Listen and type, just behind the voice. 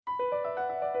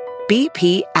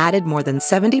BP added more than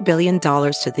 $70 billion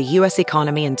to the U.S.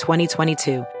 economy in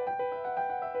 2022.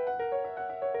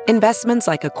 Investments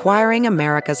like acquiring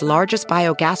America's largest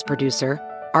biogas producer,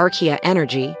 Archaea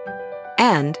Energy,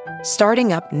 and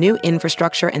starting up new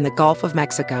infrastructure in the Gulf of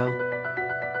Mexico.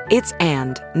 It's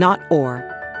and, not or.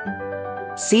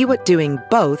 See what doing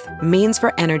both means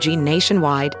for energy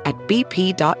nationwide at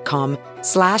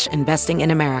bp.com/investing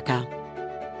in America.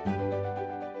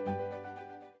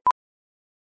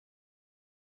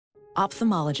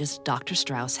 Ophthalmologist Dr.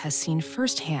 Strauss has seen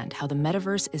firsthand how the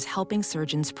metaverse is helping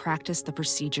surgeons practice the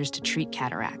procedures to treat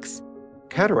cataracts.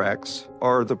 Cataracts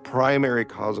are the primary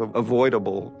cause of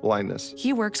avoidable blindness.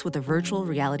 He works with a virtual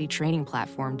reality training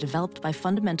platform developed by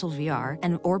Fundamental VR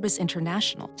and Orbis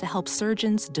International to help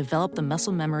surgeons develop the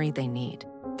muscle memory they need.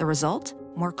 The result?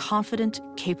 More confident,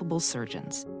 capable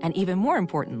surgeons. And even more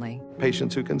importantly,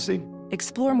 Patients who can see.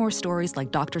 explore more stories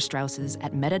like Dr. Strauss's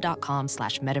at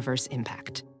meta.com/metaverse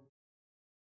impact.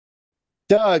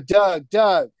 Doug.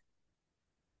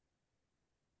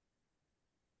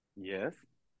 Yes.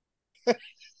 It's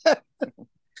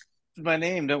my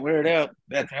name. Don't wear it out.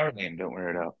 That's our name. Don't wear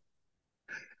it out.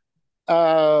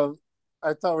 I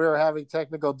thought we were having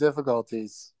technical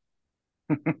difficulties.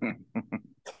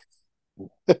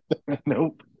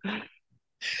 Nope.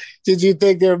 Did you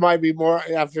think there might be more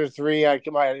after three? I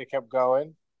might have kept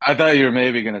going. I thought you were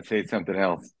maybe going to say something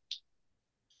else.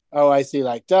 Oh, I see.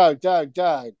 Like Doug.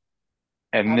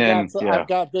 And then, I've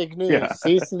got big news. Yeah.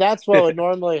 See, so that's what would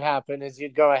normally happen is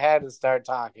you'd go ahead and start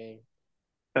talking.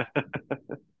 But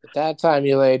that time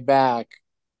you laid back.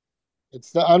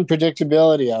 It's the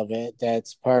unpredictability of it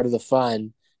that's part of the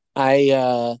fun.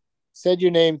 I said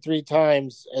your name 3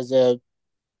 times as a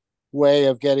way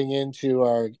of getting into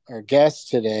our guest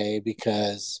today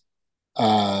because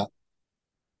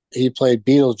he played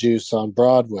Beetlejuice on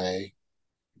Broadway.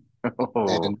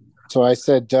 Oh. And so I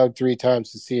said Doug 3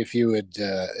 times to see if you would,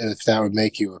 if that would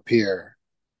make you appear.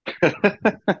 Am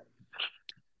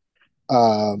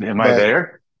I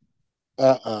there?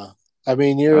 I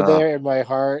mean, you're there in my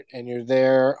heart, and you're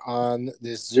there on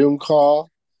this Zoom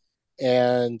call.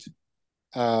 And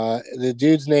the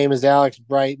dude's name is Alex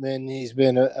Brightman. He's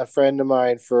been a friend of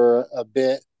mine for a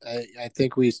bit. I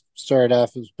think we started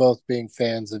off as both being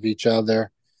fans of each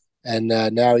other. And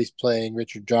now he's playing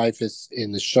Richard Dreyfuss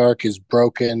in The Shark is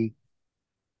Broken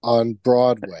on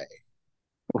Broadway.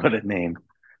 What a name.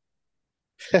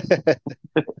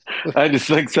 I just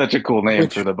think such a cool name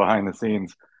for the behind the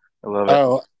scenes. I love it.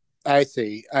 Oh, I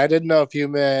see. I didn't know if you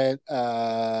meant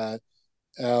Alex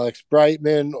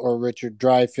Brightman or Richard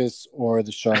Dreyfuss or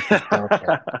The Shark is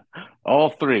Broken. All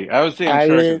 3. I was saying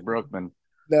Shark is Broken.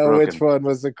 No, which one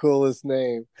was the coolest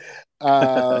name?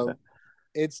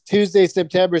 It's Tuesday,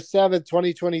 September 7th,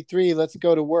 2023. Let's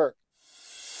go to work.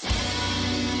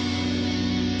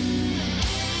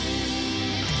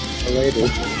 Later.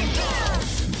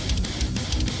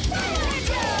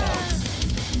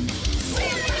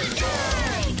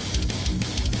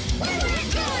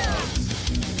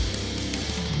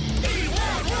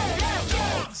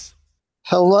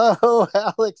 Hello,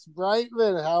 Alex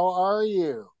Brightman. How are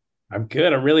you? I'm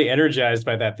good. I'm really energized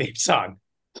by that theme song.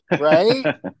 Right?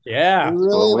 Yeah. We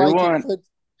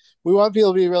want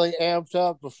people to be really amped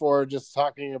up before just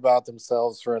talking about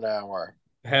themselves for an hour.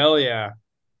 Hell yeah.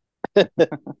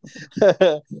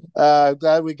 I'm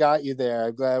glad we got you there.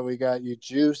 I'm glad we got you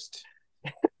juiced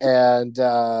and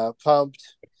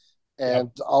pumped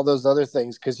and all those other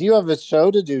things because you have a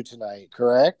show to do tonight,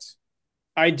 correct?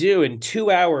 I do. In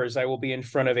 2 hours, I will be in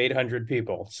front of 800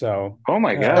 people. So, oh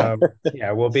my God.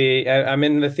 I'm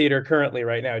in the theater currently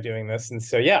right now doing this. And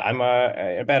so, I'm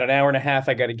about an hour and a half.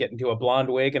 I got to get into a blonde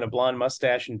wig and a blonde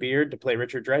mustache and beard to play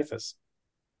Richard Dreyfuss.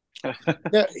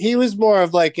 Yeah, he was more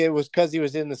of like it was because he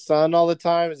was in the sun all the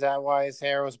time. Is that why his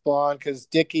hair was blonde? Because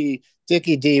Dickie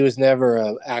D was never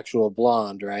an actual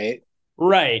blonde, right?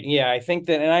 Right. Yeah, I think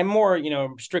that, and I'm more,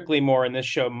 strictly more in this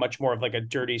show, much more of like a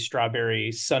dirty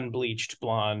strawberry sun bleached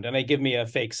blonde, and they give me a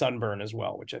fake sunburn as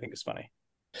well, which I think is funny.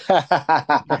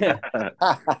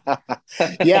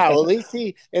 Yeah, well,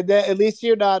 at least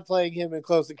you're not playing him in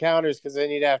Close Encounters because then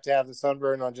you'd have to have the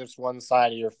sunburn on just one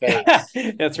side of your face.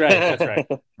 That's right.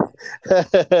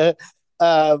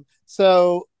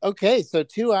 So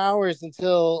 2 hours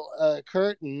until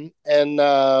curtain, and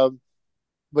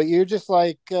but you're just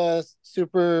like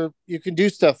super. You can do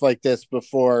stuff like this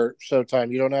before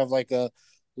showtime. You don't have like a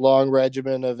long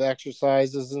regimen of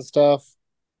exercises and stuff.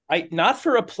 Not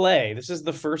for a play. This is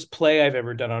the first play I've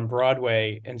ever done on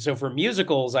Broadway. And so for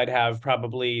musicals, I'd have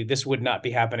probably this would not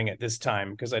be happening at this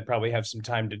time because I'd probably have some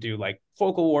time to do like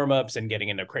vocal warm-ups and getting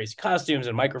into crazy costumes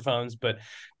and microphones. But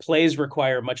plays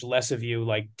require much less of you,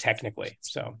 like technically.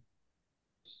 So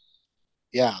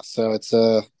Yeah, so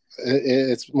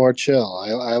it's more chill.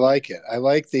 I like it. I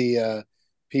like the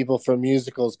people from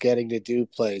musicals getting to do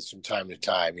plays from time to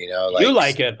time, you like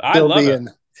like it. I still love it. being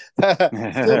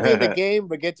still be in the game,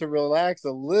 but get to relax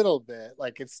a little bit.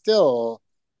 Like it's still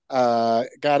got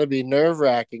to be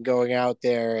nerve-wracking going out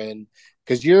there, and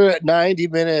because you're at 90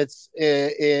 minutes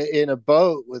in a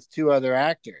boat with two other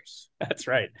actors. That's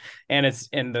right. And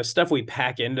the stuff we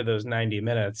pack into those 90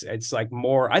 minutes, it's like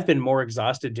I've been more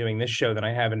exhausted doing this show than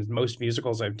I have in most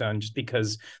musicals I've done just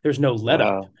because there's no let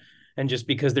up. Wow. And just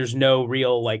because there's no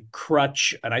real like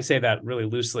crutch, and I say that really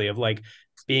loosely, of like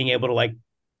being able to like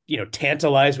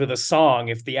tantalize with a song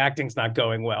if the acting's not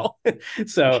going well.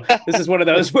 So this is one of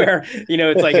those where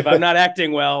it's like if I'm not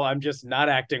acting well, I'm just not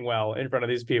acting well in front of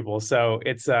these people. So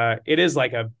it is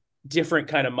like a different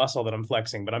kind of muscle that I'm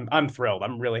flexing, but I'm thrilled.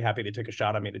 I'm really happy they took a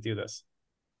shot on me to do this.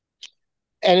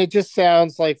 And it just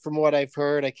sounds like, from what I've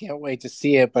heard, I can't wait to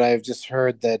see it, but I've just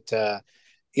heard that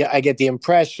yeah, I get the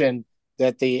impression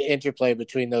that the interplay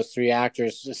between those three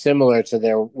actors, similar to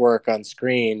their work on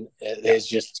screen, is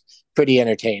just pretty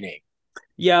entertaining.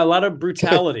 Yeah, a lot of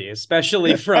brutality,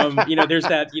 especially from, there's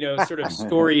that, sort of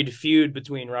storied feud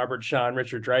between Robert Shaw and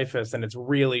Richard Dreyfuss, and it's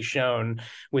really shown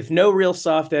with no real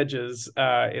soft edges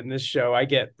in this show. I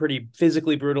get pretty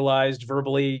physically brutalized,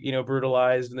 verbally,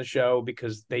 brutalized in the show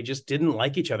because they just didn't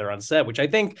like each other on set, which I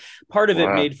think part of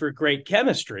it made for great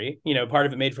chemistry. Part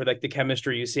of it made for like the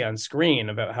chemistry you see on screen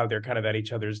about how they're kind of at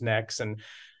each other's necks. And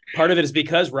part of it is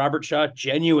because Robert Shaw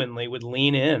genuinely would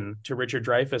lean in to Richard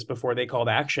Dreyfuss before they called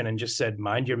action and just said,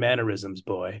 "Mind your mannerisms,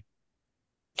 boy."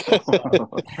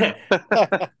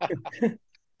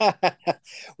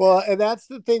 Well, and that's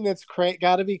the thing that's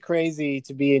got to be crazy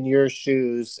to be in your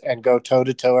shoes and go toe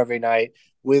to toe every night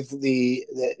with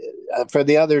for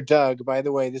the other Doug. By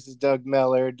the way, this is Doug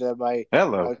Mellard, my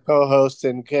Hello. co-host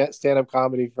and stand-up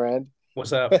comedy friend.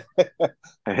 What's up?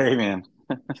 Hey, man.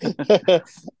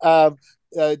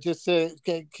 Just to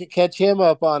catch him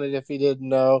up on it if he didn't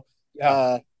know.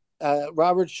 Yeah.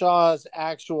 Robert Shaw's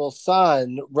actual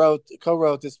son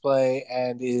co-wrote this play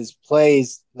and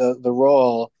plays the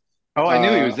role. Oh, I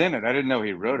knew he was in it. I didn't know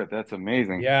he wrote it. That's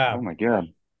amazing. Yeah. Oh my God.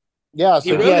 Yeah,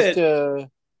 so he has to.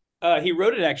 He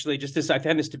wrote it actually. Just this, I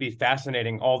find this to be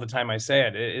fascinating all the time I say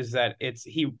it. Is that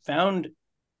he found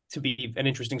to be an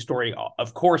interesting story.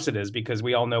 Of course it is, because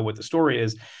we all know what the story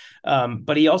is.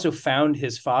 But he also found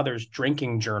his father's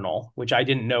drinking journal, which I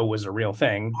didn't know was a real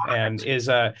thing. And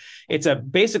it's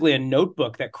basically a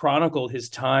notebook that chronicled his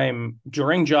time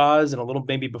during Jaws and a little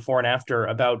maybe before and after,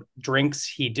 about drinks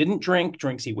he didn't drink,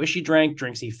 drinks he wished he drank,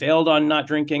 drinks he failed on not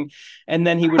drinking. And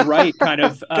then he would write kind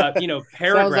of, paragraphs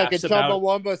Sounds like a about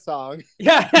Chumbawamba song.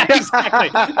 Yeah, exactly.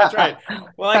 That's right.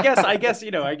 Well, I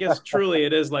guess truly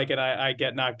it is like I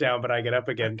get knocked down, but I get up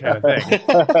again kind of thing.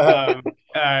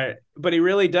 But he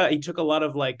really does. He took a lot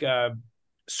of like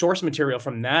source material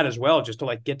from that as well, just to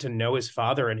like get to know his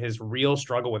father and his real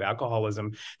struggle with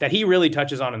alcoholism that he really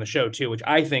touches on in the show too, which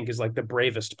I think is like the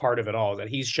bravest part of it all, that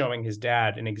he's showing his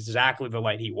dad in exactly the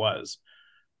light he was.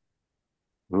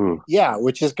 Ooh. Yeah,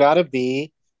 which has got to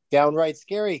be downright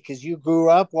scary because you grew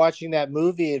up watching that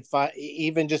movie and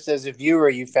even just as a viewer,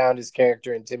 you found his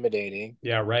character intimidating.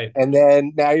 Yeah, right. And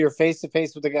then now you're face to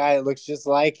face with a guy that looks just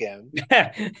like him.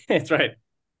 That's right.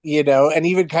 And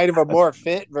even kind of a more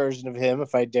fit version of him,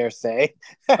 if I dare say.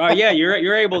 Yeah,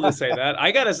 you're able to say that.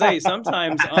 I gotta say,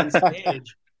 sometimes on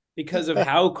stage, because of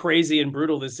how crazy and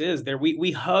brutal this is,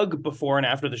 we hug before and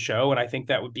after the show, and I think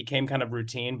that became kind of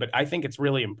routine. But I think it's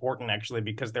really important actually,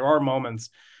 because there are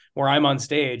moments where I'm on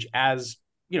stage as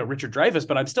Richard Dreyfuss,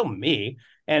 but I'm still me.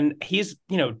 And he's,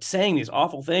 saying these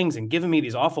awful things and giving me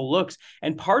these awful looks.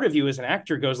 And part of you as an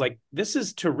actor goes like, this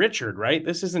is to Richard, right?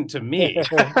 This isn't to me.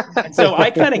 And so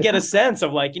I kind of get a sense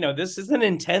of like, this is an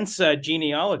intense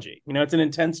genealogy. It's an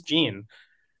intense gene.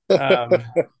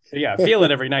 Yeah, feel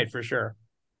it every night for sure.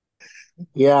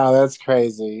 Yeah, that's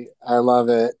crazy. I love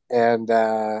it. And,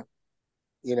 I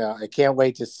can't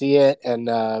wait to see it. And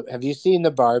have you seen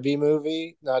the Barbie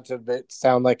movie? Not to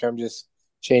sound like I'm just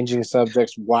changing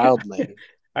subjects wildly.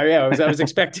 I was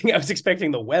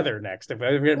expecting the weather next. If I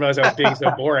didn't realize I was being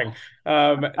so boring.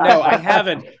 No, I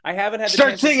haven't. I haven't had the Start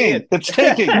chance singing. To see it. It's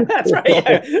taking. That's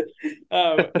right.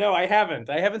 Yeah. No, I haven't.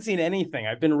 I haven't seen anything.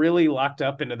 I've been really locked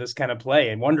up into this kind of play,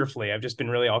 and wonderfully, I've just been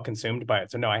really all consumed by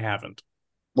it. So no, I haven't.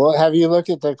 Well, have you looked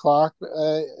at the clock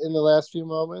in the last few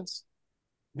moments?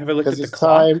 Have I looked because at the it's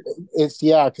clock? time.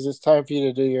 Because it's time for you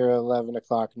to do your 11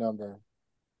 o'clock number.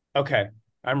 Okay,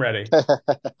 I'm ready.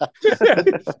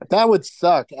 That would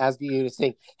suck asking you to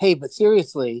sing. Hey, but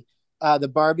seriously, the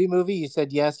Barbie movie, you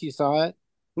said yes, you saw it?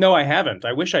 No, I haven't.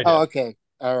 I wish I Oh, did. okay.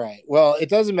 All right. Well, it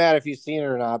doesn't matter if you've seen it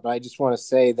or not, but I just want to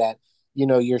say that,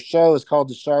 your show is called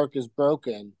The Shark is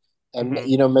Broken. And,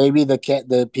 Hmm. maybe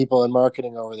the people in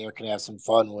marketing over there can have some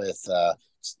fun with,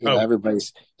 Oh,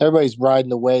 everybody's riding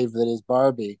the wave that is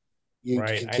Barbie. You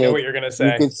right. can I know take, what you're gonna you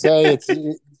say. could say it's,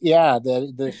 yeah,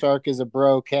 the shark is a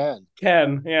bro Ken.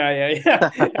 Ken. Yeah.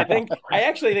 I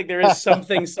actually think there is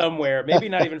something somewhere, maybe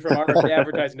not even from our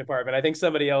advertising department. I think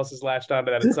somebody else has latched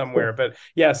onto that at somewhere. But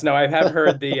yes, no, I have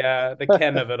heard the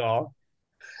Ken of it all.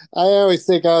 I always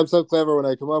think I'm so clever when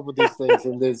I come up with these things,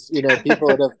 and there's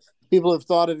people have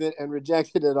thought of it and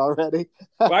rejected it already.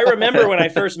 Well, I remember when I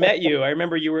first met you. I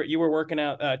remember you were working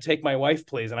out "Take My Wife,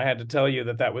 Please," and I had to tell you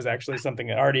that that was actually something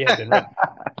that already had been written.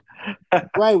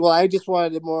 Right. Well, I just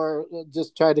wanted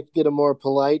just try to get a more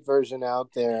polite version out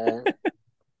there.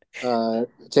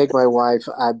 Take my wife,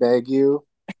 I beg you.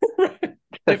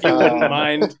 If you wouldn't Um,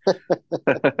 mind.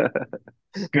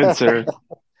 Good, sir.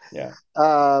 Yeah.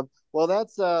 well,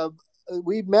 that's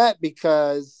we met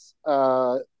because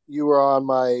you were on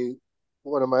my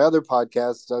one of my other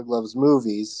podcasts, Doug Loves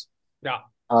Movies. Yeah.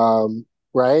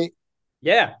 Right?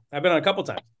 Yeah. I've been on a couple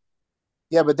times.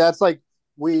 Yeah, but that's like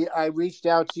I reached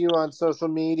out to you on social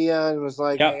media and was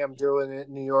like, Yeah. "Hey, I'm doing it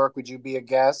in New York. Would you be a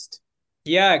guest?"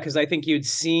 Yeah, because I think you'd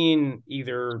seen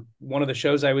either one of the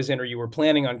shows I was in or you were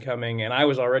planning on coming, and I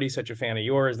was already such a fan of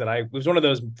yours that it was one of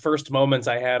those first moments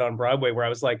I had on Broadway where I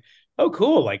was like, "Oh,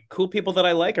 cool! Like cool people that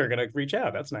I like are gonna reach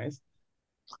out. That's nice."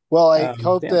 Well, I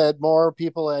hope Yeah. that more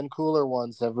people and cooler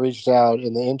ones have reached out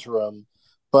in the interim.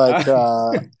 But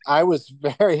Uh, I was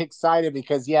very excited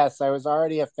because, yes, I was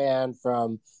already a fan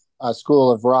from School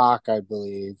of Rock, I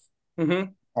believe.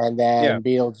 mhm. And Yeah, then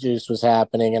Beetlejuice was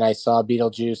happening, and I saw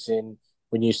Beetlejuice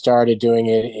when you started doing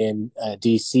it in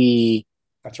DC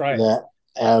that's right.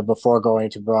 the before going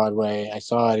to Broadway. I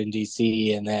saw it in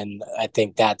DC, and then I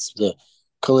think that's the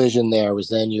collision there was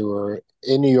then you were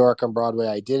in New York on Broadway.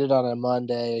 I did it on a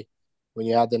Monday when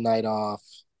you had the night off.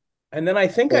 And then I I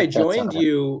think I think that's joined how.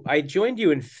 you. I joined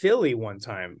you in Philly one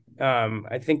time.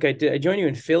 I think I did. I joined you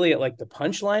in Philly at like the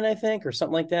Punchline, I think, or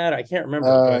something like that. I can't remember,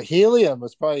 but Helium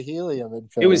was probably Helium in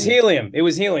it was Philly. Helium. It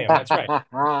was Helium. That's right.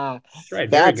 That's right. Very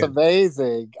That's good.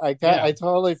 amazing. Yeah. I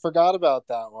totally forgot about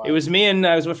that It one. was me, and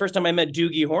it was the first time I met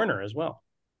Doogie Horner as well.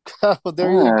 Oh,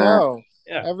 there you Ah. go.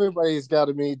 Yeah. Everybody's got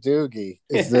to meet Doogie.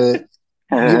 Is the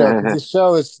Yeah,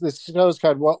 because the show's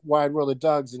called Wide World of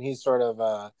Doug's, and he's sort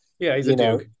of he's a you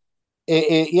know Doog.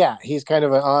 yeah, he's kind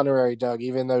of an honorary Doug,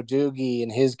 even though Doogie in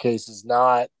his case is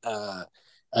not a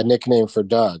nickname for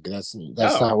Doug. Oh,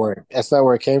 That's not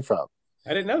where it came from.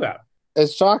 I didn't know that.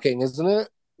 It's shocking, isn't it?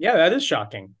 Yeah, that is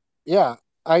shocking. Yeah,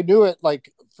 I knew it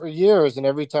like for years, and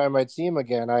every time I'd see him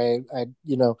again, I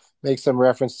make some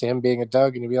reference to him being a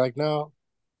Doug, and he'd be like, "No,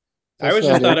 I that's always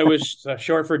just not thought it." it was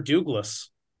short for Douglas.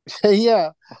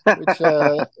 Yeah, which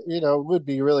would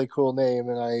be a really cool name,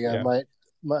 and I Yeah.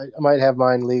 might have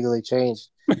mine legally changed.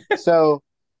 So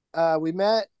we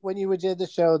met when you did the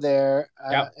show there,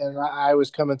 Yeah. and I was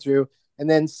coming through, and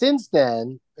then since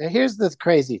then, and here's the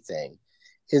crazy thing,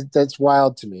 is that's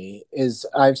wild to me is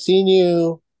I've seen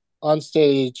you on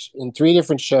stage in three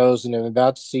different shows, and I'm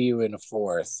about to see you in a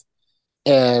fourth,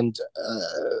 and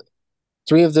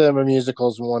three of them are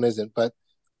musicals and one isn't, but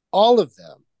all of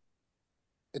them,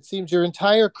 it seems your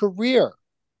entire career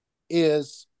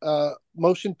is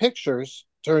motion pictures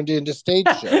turned into stage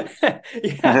shows,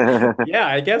 Yeah. Yeah,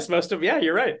 I guess most of, yeah,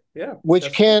 you're right. Yeah, which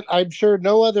that's true. can't, I'm sure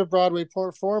no other Broadway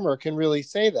performer can really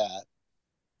say that.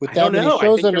 With I that don't many know. I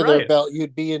shows think you're under their right. belt,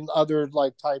 you'd be in other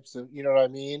like types of, you know what I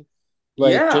mean?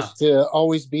 Like Yeah. just to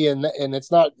always be in, and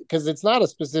it's not because it's not a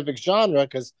specific genre,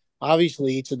 because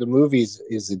obviously each of the movies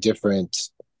is a different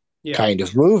Yeah. kind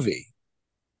of movie.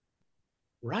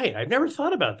 Right. I've never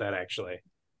thought about that actually.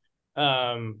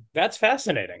 That's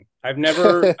fascinating. I've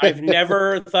never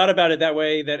thought about it that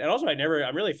way. That, and also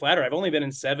I'm really flattered. I've only been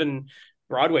in 7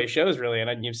 Broadway shows really,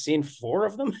 and you've seen 4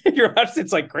 of them. You're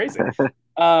it's like crazy.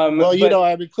 Well, But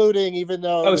I'm including, even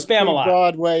though oh, the Spam a lot.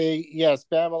 pre-Broadway, yes,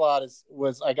 Spamalot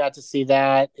was I got to see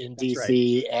that in That's right.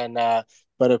 DC, and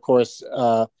but of course,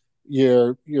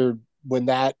 you're when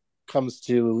that comes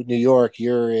to New York,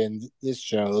 you're in this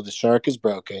show, The Shark is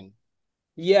Broken.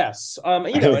 Yes. And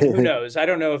who knows? I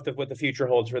don't know if what the future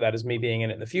holds for that is me being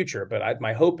in it in the future, but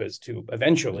my hope is to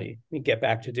eventually get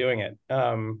back to doing it.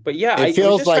 But yeah, It I was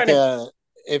feels just like trying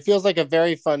to. a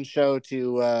very fun show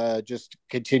to just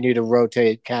continue to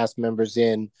rotate cast members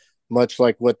in much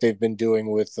like what they've been doing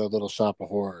with Little Shop of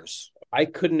Horrors. I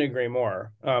couldn't agree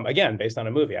more. Again, based on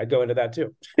a movie, I'd go into that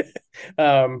too.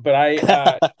 But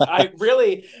I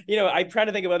really, I'm trying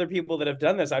to think of other people that have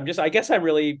done this. I guess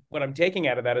what I'm taking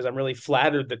out of that is I'm really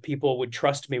flattered that people would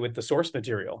trust me with the source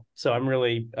material. So I'm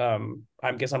really,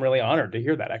 I guess I'm really honored to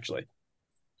hear that actually.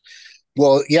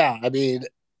 Well, yeah, I mean,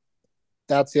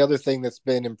 that's the other thing that's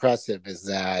been impressive is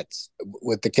that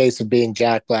with the case of being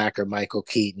Jack Black or Michael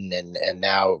Keaton, and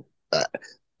now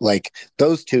like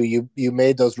those two, you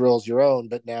made those roles your own,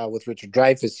 but now with Richard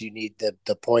Dreyfuss, you need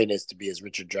the point is to be as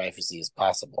Richard Dreyfussy as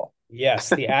possible. Yes,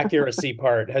 the accuracy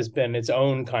part has been its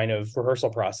own kind of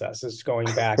rehearsal process. Is going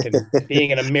back and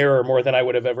being in a mirror more than I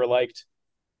would have ever liked.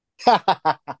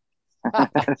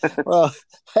 Well,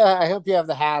 I hope you have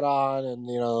the hat on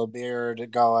and beard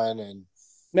going, and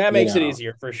that makes it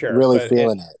easier for sure. Really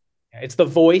feeling it. It's the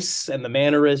voice and the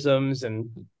mannerisms,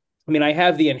 and I mean, I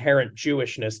have the inherent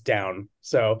Jewishness down,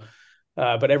 so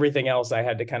but everything else I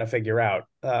had to kind of figure out.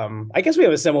 I guess we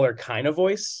have a similar kind of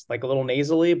voice, like a little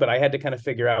nasally, but I had to kind of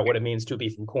figure out what it means to be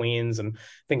from Queens and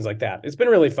things like that. It's been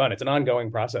really fun. It's an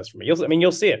ongoing process for me.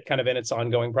 You'll see it kind of in its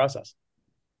ongoing process.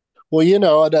 Well,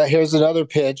 here's another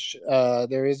pitch.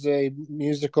 There is a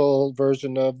musical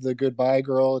version of The Goodbye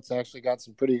Girl. It's actually got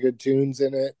some pretty good tunes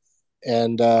in it.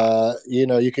 And,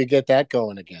 you could get that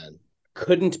going again.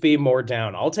 Couldn't be more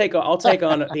down. I'll take on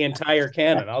the entire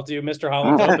canon. I'll do Mr.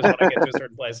 Holland's Opus when I get to a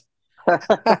certain place.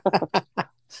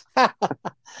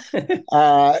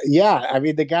 Yeah, I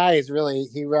mean the guy is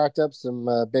he racked up some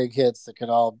big hits that could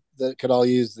all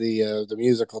use the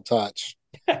musical touch.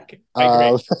 I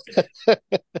agree.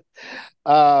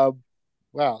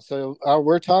 Wow. So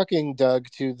we're talking, Doug,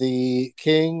 to the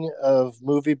king of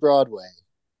movie Broadway.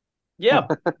 Yeah,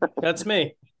 that's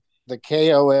me. The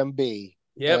KOMB.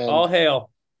 Yep, all hail.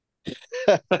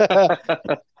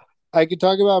 I could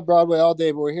talk about Broadway all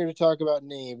day, but we're here to talk about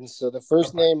names. So the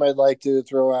first name I'd like to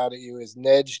throw out at you is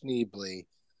Ned Schneebly,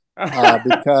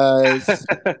 because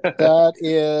that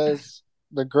is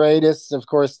the greatest. Of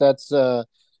course, that's the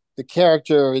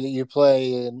character that you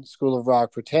play in School of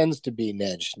Rock pretends to be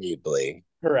Ned Schneebly.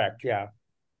 Correct, yeah.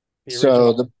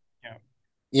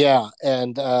 Yeah,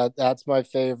 and that's my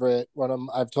favorite.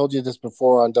 I've told you this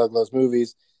before on Doug Loves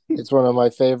Movies. It's one of my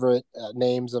favorite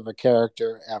names of a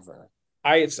character ever.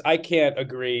 I can't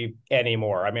agree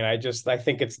anymore. I mean, I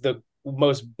think it's the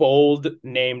most bold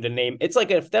name to name. It's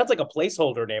like if that's like a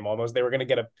placeholder name almost. They were going to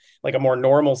get a more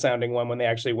normal sounding one when they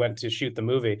actually went to shoot the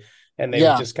movie, and they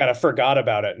just kind of forgot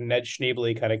about it. And Ned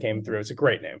Schneebly kind of came through. It's a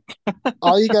great name.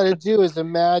 All you got to do is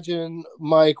imagine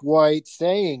Mike White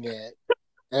saying it,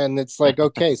 and it's like,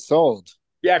 okay, sold.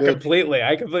 Yeah, completely.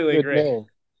 I completely agree. Name.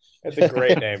 It's a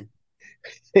great name.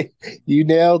 You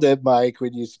nailed it, Mike,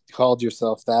 when you called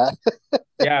yourself that.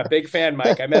 Yeah, big fan,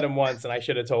 Mike. I met him once, and I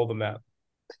should have told him that.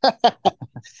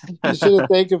 You should have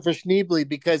thanked him for Schneebly,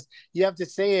 because you have to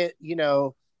say it,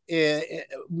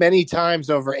 many times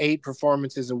over 8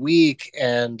 performances a week,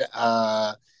 and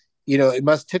it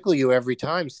must tickle you every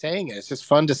time saying it. It's just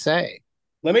fun to say.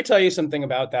 Let me tell you something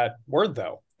about that word,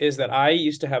 though, is that I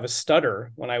used to have a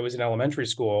stutter when I was in elementary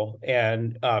school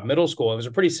and middle school. It was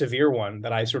a pretty severe one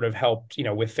that I sort of helped,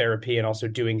 with therapy, and also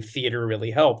doing theater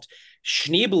really helped.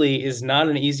 Schneebly is not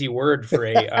an easy word for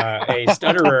a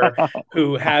stutterer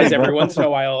who has every once in a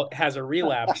while has a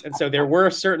relapse. And so there were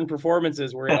certain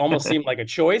performances where it almost seemed like a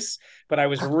choice, but I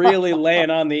was really laying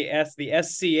on the S. The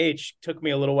SCH took me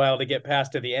a little while to get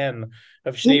past to the N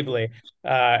of Schneebly.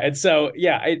 And so,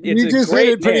 yeah, it's you just a great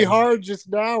said it pretty name. Hard just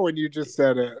now when you just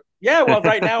said it. Yeah, well,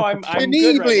 right now I'm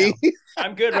good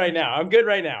right now. I'm good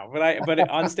right now. But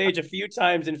on stage a few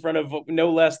times in front of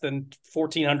no less than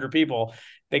 1,400 people,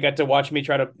 they got to watch me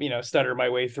try to stutter my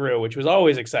way through, which was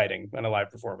always exciting on a live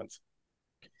performance.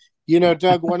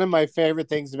 Doug, one of my favorite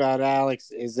things about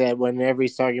Alex is that whenever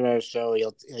he's talking about a show,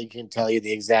 he can tell you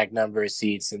the exact number of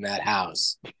seats in that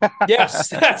house. Yes,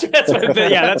 that's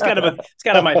kind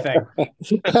of my thing.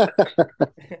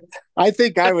 I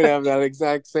think I would have that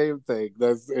exact same thing.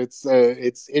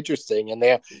 It's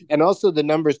interesting, and also the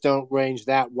numbers don't range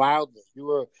that wildly. You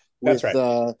were with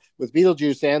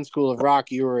Beetlejuice and School of Rock,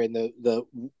 you were in the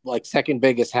second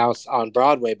biggest house on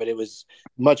Broadway, but it was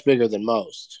much bigger than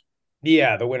most.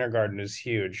 Yeah, the Winter Garden is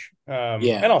huge.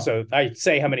 And also, I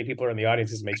say how many people are in the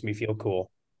audience. This makes me feel cool.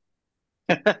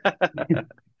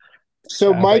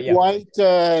 So Mike White,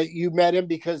 you met him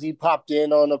because he popped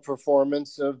in on a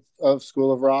performance of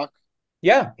School of Rock?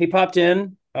 Yeah, he popped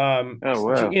in. Oh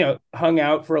wow. Hung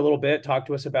out for a little bit, talked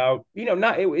to us about,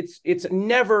 not it's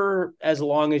never as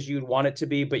long as you'd want it to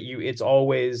be, but it's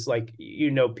always like,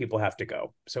 people have to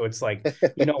go. So it's like,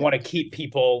 you don't want to keep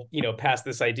people, past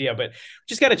this idea, but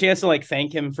just got a chance to like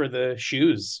thank him for the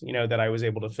shoes, that I was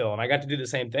able to fill. And I got to do the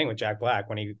same thing with Jack Black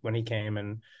when he came.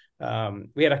 And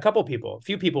we had a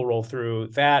few people roll through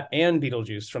that and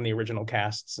Beetlejuice from the original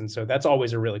casts. And so that's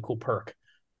always a really cool perk.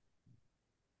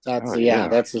 That's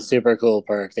a super cool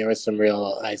perk. There was some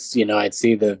I'd see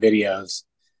the videos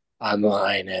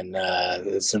online,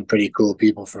 and some pretty cool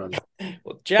people from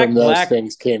those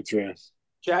things came through.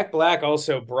 Jack Black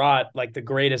also brought like the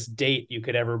greatest date you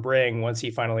could ever bring once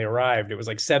he finally arrived. It was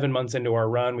like 7 months into our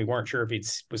run. We weren't sure if he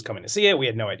was coming to see it. We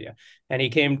had no idea. And he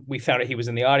came, we found out he was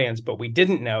in the audience, but we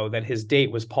didn't know that his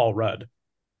date was Paul Rudd.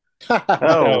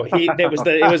 So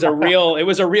it was a real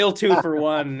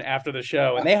 2-for-1 after the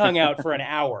show, and they hung out for an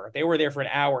hour. They were there for an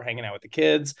hour hanging out with the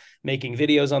kids, making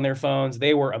videos on their phones.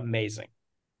 They were amazing.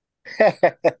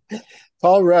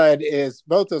 Paul Rudd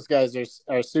both those guys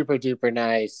are super duper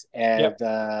nice, and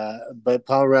but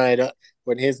Paul Rudd,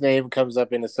 when his name comes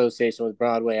up in association with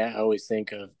Broadway, I always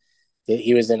think of that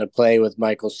he was in a play with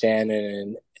Michael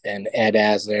Shannon and Ed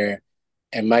Asner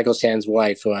and Michael Shannon's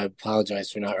wife, who I apologize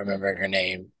for not remembering her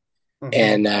name.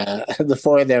 And the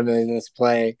four of them in this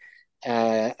play,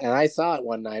 and I saw it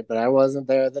one night, but I wasn't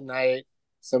there the night.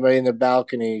 Somebody in the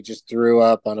balcony just threw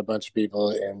up on a bunch of people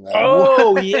in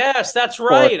the yes, that's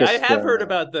right. orchestra. I have heard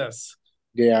about this.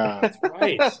 Yeah, that's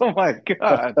right. Oh my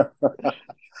god.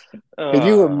 Can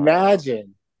you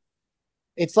imagine?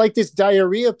 It's like this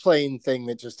diarrhea plane thing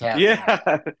that just happened.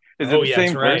 Yeah. Is it the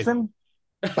same person?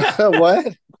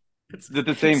 What? Is it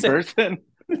the same person?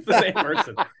 It's the same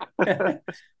person.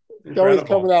 It's always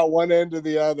coming out one end or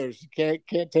the other. She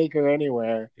can't take her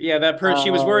anywhere. Yeah, she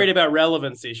was worried about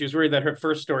relevancy. She was worried that her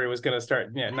first story was going to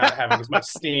start not having as much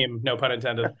steam. No pun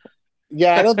intended.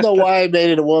 Yeah, I don't know why I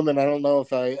made it a woman. I don't know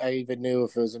if I even knew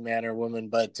if it was a man or woman,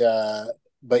 but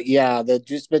yeah,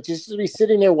 just to be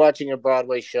sitting there watching a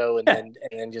Broadway show and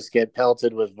then just get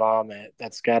pelted with vomit.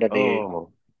 That's got to be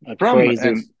a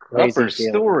crazy upper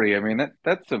feeling. story. I mean,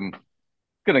 that's some.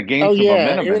 Going to gain some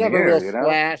momentum. It would have a real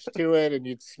splash to it, and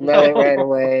you'd smell it right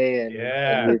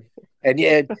away.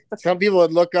 And some people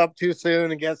would look up too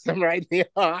soon and get some right in the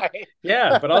eye.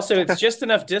 Yeah, but also it's just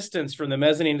enough distance from the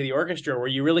mezzanine to the orchestra where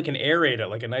you really can aerate it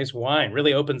like a nice wine.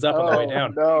 Really opens up on the way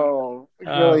down. No, it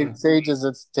really changes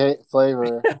its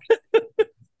flavor.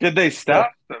 Did they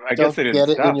stop? I guess they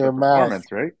didn't stop the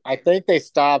performance, right? I think they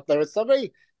stopped. There was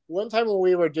somebody one time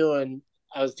when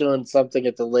I was doing something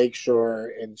at the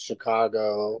Lakeshore in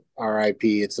Chicago, RIP.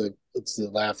 It's the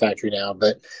Laugh Factory now,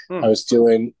 but I was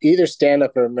doing either stand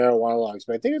up or marijuana logs,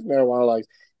 but I think it was marijuana logs.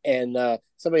 And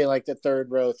somebody like the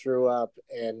third row threw up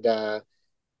and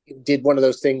did one of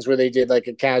those things where they did like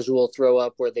a casual throw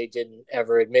up where they didn't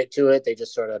ever admit to it. They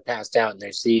just sort of passed out in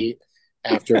their seat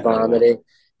after vomiting.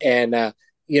 And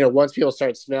once people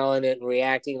start smelling it and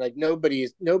reacting, like nobody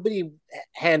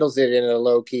handles it in a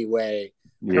low key way.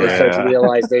 They start to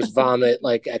realize there's vomit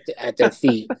like at their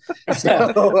feet.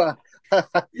 So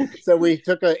we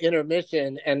took an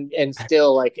intermission and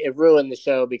still like it ruined the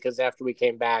show because after we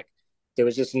came back, there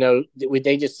was just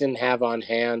they just didn't have on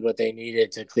hand what they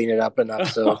needed to clean it up enough.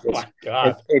 So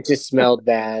it just smelled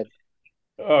bad.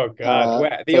 Oh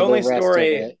God. The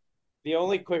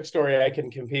only quick story I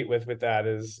can compete with that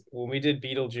is when we did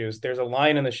Beetlejuice, there's a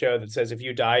line in the show that says, if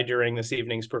you die during this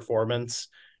evening's performance,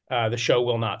 the show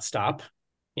will not stop.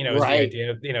 Is the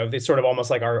idea, it's sort of almost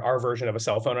like our version of a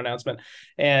cell phone announcement.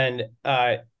 And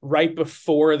right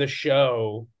before the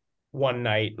show one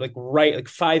night, like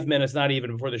 5 minutes, not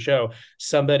even before the show,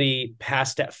 somebody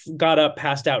got up,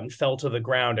 passed out and fell to the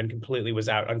ground and completely was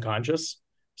out unconscious.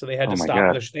 So they had to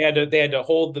stop. They had to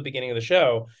hold the beginning of the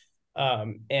show.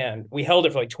 And we held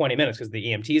it for like 20 minutes because the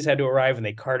EMTs had to arrive and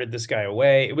they carted this guy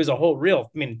away. It was a whole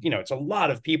it's a lot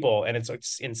of people and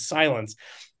it's in silence.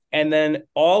 And then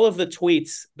all of the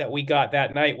tweets that we got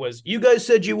that night was, you guys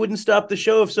said you wouldn't stop the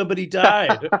show if somebody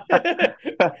died.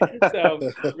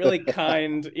 So really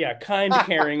kind,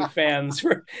 caring fans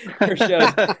for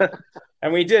shows.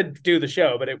 And we did do the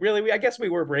show, but I guess we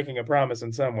were breaking a promise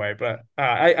in some way. But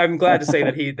I'm glad to say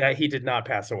that he did not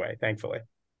pass away, thankfully.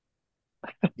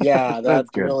 Yeah, that's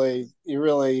really, you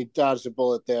really dodged a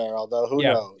bullet there. Although who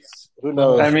knows? Who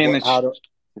knows? I mean,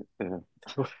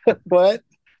 what?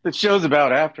 The show's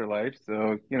about afterlife,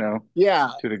 so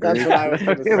yeah, to a degree, that's what I was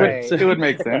going to say. It would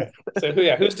make sense. So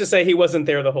who's to say he wasn't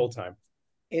there the whole time?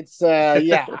 It's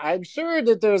I'm sure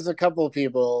that there's a couple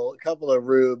of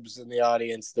rubes in the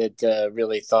audience that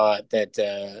really thought that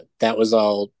that was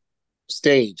all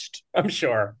staged. I'm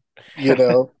sure.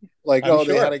 Like, I'm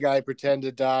they had sure. a guy pretend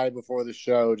to die before the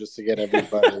show just to get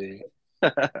everybody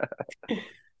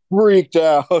freaked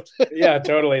out. Yeah,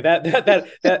 totally.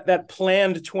 That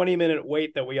planned 20-minute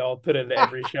wait that we all put into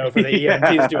every show for the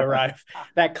EMTs to arrive.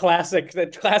 That classic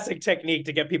technique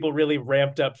to get people really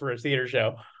ramped up for a theater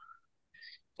show.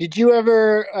 Did you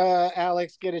ever,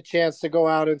 Alex, get a chance to go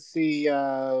out and see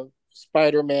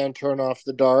Spider-Man Turn Off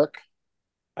the Dark?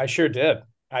 I sure did.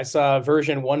 I saw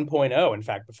version 1.0. In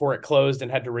fact, before it closed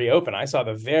and had to reopen, I saw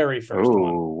the very first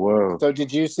one. Oh, whoa. So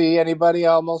did you see anybody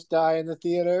almost die in the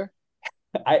theater?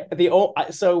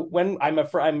 So when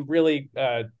I'm really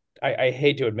I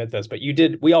hate to admit this, but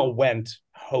we all went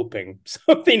hoping.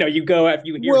 So you go after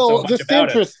you hear so Well, much just about it.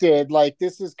 interested. Like,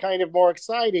 this is kind of more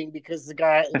exciting because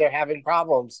they're having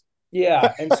problems.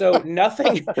 Yeah, and so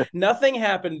nothing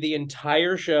happened the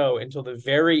entire show until the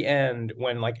very end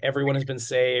when like everyone has been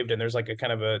saved and there's like a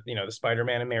kind of the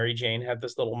Spider-Man and Mary Jane have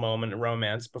this little moment of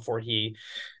romance before he,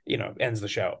 ends the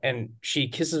show. And she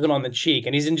kisses him on the cheek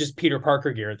and he's in just Peter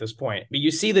Parker gear at this point. But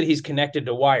you see that he's connected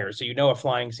to wires, so a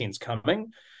flying scene's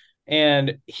coming.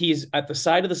 And he's at the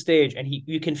side of the stage and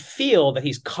you can feel that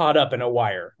he's caught up in a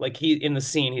wire. Like he in the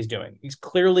scene he's doing. He's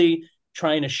clearly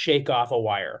trying to shake off a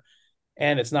wire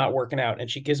and it's not working out.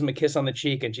 And she gives him a kiss on the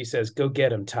cheek and she says, "Go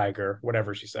get him, Tiger,"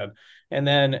 whatever she said. And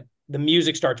then the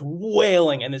music starts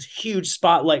wailing and this huge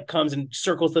spotlight comes and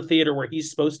circles the theater where he's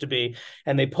supposed to be.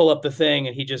 And they pull up the thing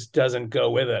and he just doesn't go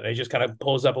with it. He just kind of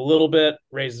pulls up a little bit,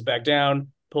 raises back down,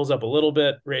 pulls up a little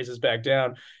bit, raises back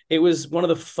down. It was one of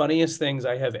the funniest things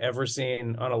I have ever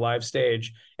seen on a live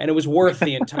stage. And it was worth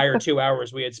the entire 2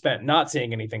 hours we had spent not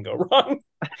seeing anything go wrong.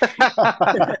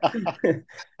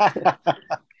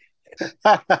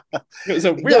 It was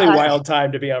a really wild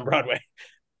time to be on Broadway.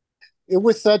 It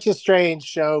was such a strange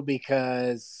show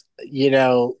because,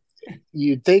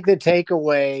 you'd think the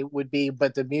takeaway would be,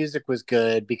 but the music was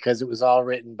good because it was all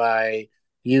written by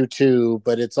U2,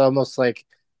 but it's almost like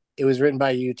it was written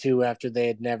by U2 after they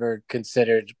had never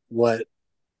considered what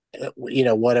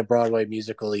a Broadway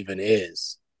musical even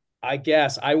is. I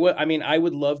guess I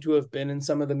would love to have been in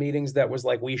some of the meetings that was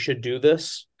like, we should do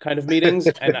this kind of meetings.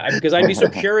 And because I'd be so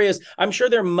curious, I'm sure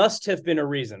there must have been a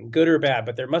reason, good or bad,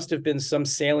 but there must have been some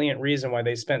salient reason why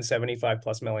they spent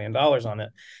 $75+ million on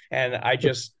it. And I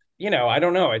just, I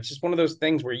don't know. It's just one of those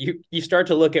things where you start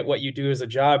to look at what you do as a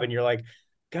job and you're like,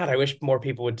 God, I wish more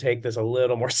people would take this a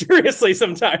little more seriously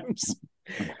sometimes.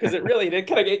 Because it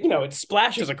kind of it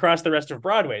splashes across the rest of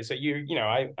Broadway. So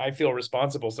I feel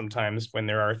responsible sometimes when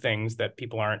there are things that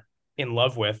people aren't in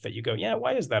love with that you go, yeah,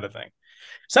 why is that a thing?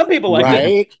 Some people like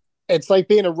it. It's like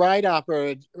being a ride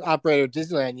operator at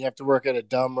Disneyland. You have to work at a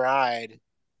dumb ride,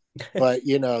 but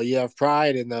you have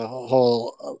pride in the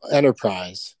whole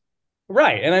enterprise.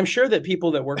 Right. And I'm sure that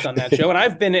people that worked on that show, and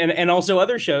I've been in, and also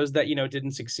other shows that,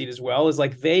 didn't succeed as well, is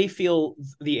like they feel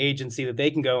the agency that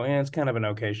they can go, it's kind of an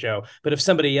okay show. But if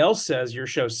somebody else says your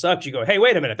show sucks, you go, hey,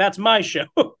 wait a minute, that's my show.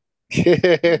 You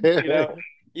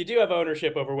do have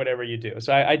ownership over whatever you do.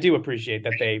 So I do appreciate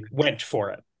that they went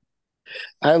for it.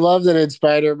 I love that in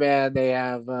Spider-Man they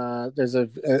have there's a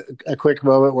quick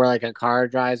moment where like a car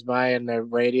drives by and the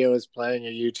radio is playing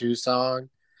a U2 song.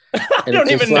 I don't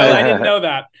even know. I didn't know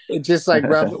that. It just like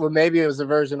rubs. Well, maybe it was the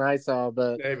version I saw,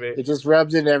 but maybe it just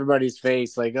rubs in everybody's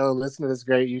face. Like, oh, listen to this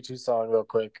great U2 song real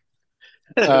quick.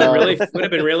 Would have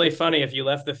been really funny if you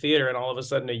left the theater and all of a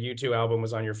sudden a U2 album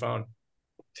was on your phone.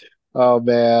 Oh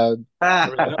man.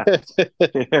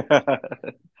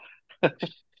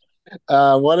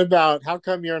 What about? How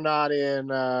come you're not in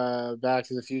Back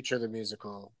to the Future the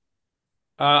musical?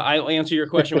 I'll answer your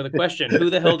question with a question.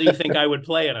 Who the hell do you think I would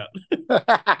play in it?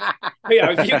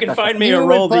 Yeah, if you can find me a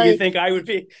role that you think I would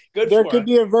be good for. There could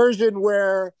be a version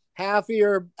where half of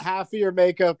your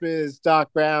makeup is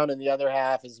Doc Brown and the other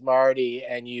half is Marty,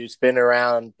 and you spin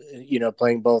around,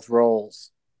 playing both roles.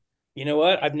 You know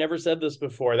what? I've never said this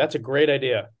before. That's a great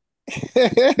idea.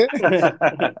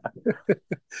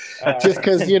 Just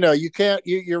because you can't.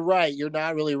 You're right. You're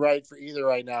not really right for either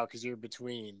right now because you're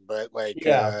between. But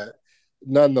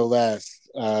nonetheless,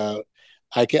 I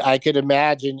could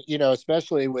imagine,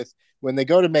 especially with when they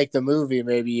go to make the movie,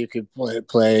 maybe you could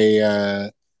play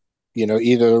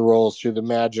either the roles through the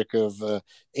magic of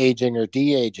aging or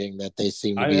de-aging that they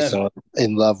seem to be so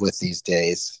in love with these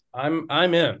days. I'm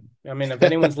in. I mean, if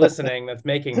anyone's listening that's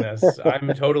making this,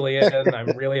 I'm totally in.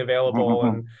 I'm really available,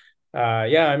 and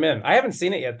I'm in. I haven't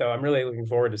seen it yet, though. I'm really looking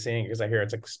forward to seeing it because I hear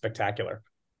it's spectacular.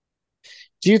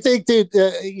 Do you think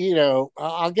that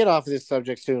I'll get off of this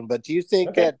subject soon, but do you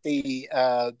think that the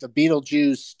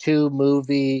Beetlejuice 2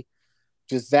 movie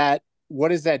what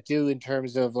does that do in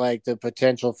terms of like the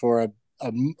potential for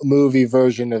movie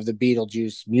version of the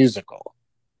Beetlejuice musical.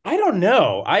 I don't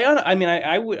know. I mean,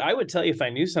 I would tell you if I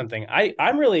knew something.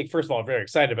 I'm really, first of all, very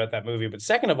excited about that movie, but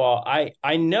second of all,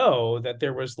 I know that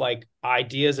there was like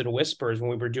ideas and whispers when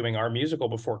we were doing our musical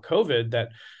before COVID that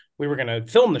we were going to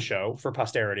film the show for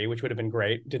posterity, which would have been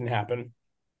great. Didn't happen.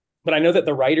 But I know that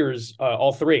the writers,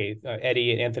 all three,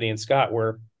 Eddie, Anthony, and Scott,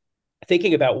 were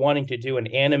thinking about wanting to do an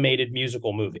animated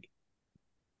musical movie.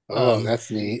 Oh,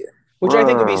 that's neat. Which I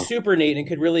think would be super neat and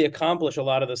could really accomplish a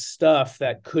lot of the stuff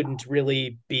that couldn't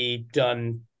really be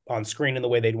done on screen in the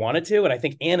way they'd want it to. And I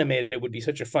think animated would be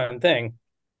such a fun thing.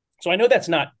 So I know that's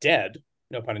not dead,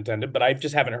 no pun intended, but I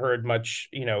just haven't heard much,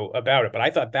 about it. But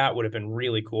I thought that would have been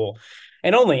really cool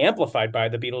and only amplified by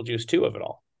the Beetlejuice 2 of it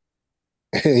all.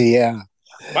 Yeah.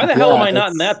 Why the hell am I not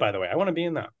in that, by the way? I want to be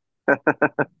in that.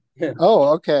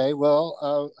 Oh, okay.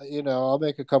 Well, I'll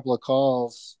make a couple of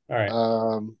calls. All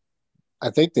right. I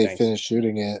think they finished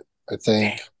shooting it. I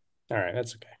think. Damn. All right,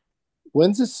 that's okay.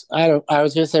 When's this? I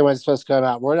was gonna say when it's supposed to come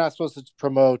out. We're not supposed to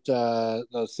promote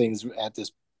those things at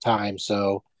this time.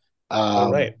 So.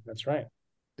 Right. That's right.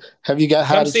 Have you got?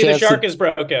 Come see the shark is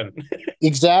broken.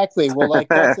 Exactly. Well, like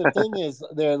that's the thing is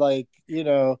they're like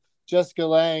Jessica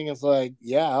Lange is like,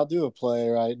 yeah, I'll do a play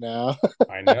right now.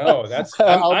 I know. That's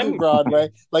I'll do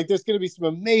Broadway. Like, there's going to be some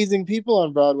amazing people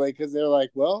on Broadway because they're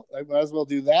like, well, I might as well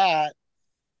do that.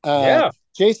 Yeah.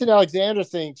 Jason Alexander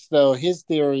thinks, though, his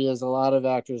theory is a lot of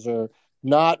actors are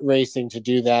not racing to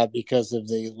do that because of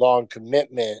the long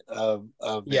commitment of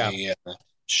the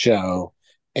show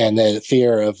and the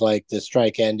fear of like the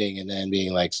strike ending and then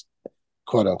being like,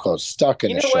 quote unquote, stuck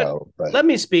in a show. But let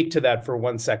me speak to that for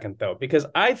 1 second though, because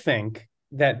I think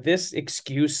that this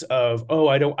excuse of,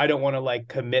 I don't want to like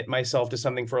commit myself to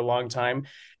something for a long time.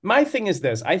 My thing is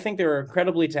this: I think there are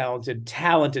incredibly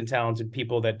talented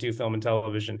people that do film and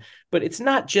television, but it's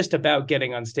not just about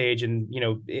getting on stage and,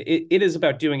 it is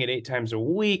about doing it 8 times a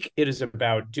week. It is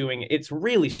about doing, it's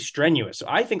really strenuous. So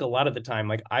I think a lot of the time,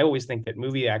 like I always think that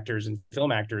movie actors and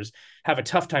film actors have a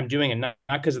tough time doing it, not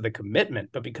because of the commitment,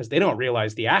 but because they don't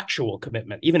realize the actual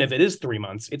commitment. Even if it is 3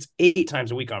 months, it's 8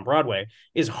 times a week on Broadway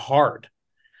is hard.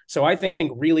 So I think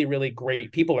really, really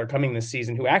great people are coming this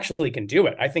season who actually can do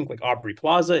it. I think like Aubrey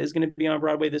Plaza is going to be on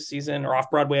Broadway this season, or off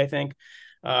Broadway, I think.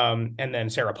 And then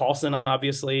Sarah Paulson,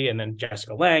 obviously, and then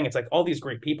Jessica Lange. It's like all these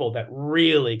great people that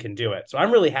really can do it. So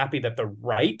I'm really happy that the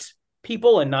right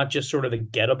people and not just sort of the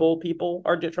gettable people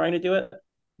are trying to do it.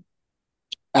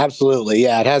 Absolutely.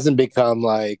 Yeah. It hasn't become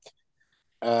like,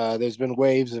 there's been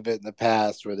waves of it in the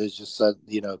past where there's just,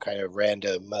 kind of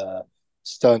random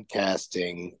stunt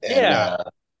casting. And,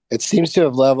 it seems to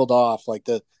have leveled off. Like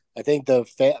I think the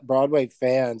Broadway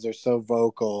fans are so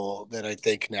vocal that I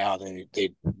think now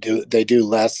they do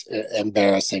less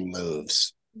embarrassing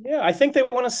moves. Yeah, I think they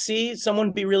want to see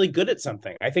someone be really good at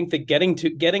something. I think that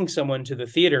getting someone to the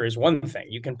theater is one thing.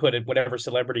 You can put it whatever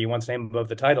celebrity you want's name above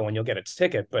the title and you'll get a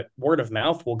ticket, but word of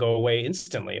mouth will go away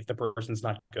instantly if the person's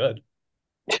not good.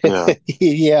 Yeah.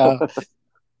 Yeah.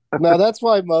 No, that's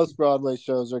why most Broadway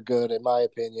shows are good, in my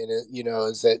opinion.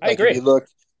 Is that like,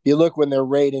 if you look when they're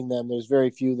rating them, there's very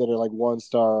few that are like 1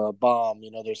 star or a bomb.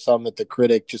 There's some that the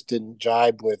critic just didn't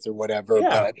jibe with or whatever.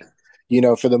 Yeah.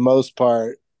 But, for the most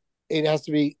part,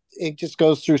 it just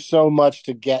goes through so much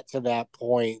to get to that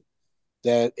point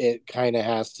that it kind of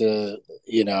has to,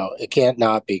 it can't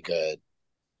not be good.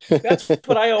 That's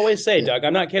what I always say, Doug.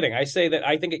 I'm not kidding. I say that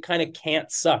I think it kind of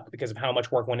can't suck because of how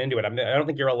much work went into it. I don't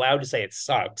think you're allowed to say it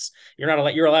sucks. You're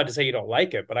allowed to say you don't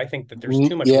like it, but I think that there's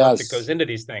too much work that goes into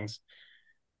these things.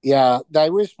 Yeah, I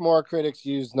wish more critics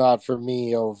used "not for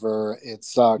me" over "it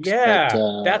sucks." Yeah,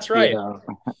 but, that's right.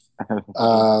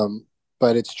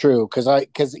 But it's true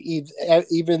because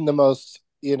even the most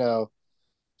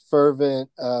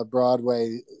fervent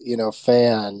Broadway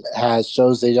fan has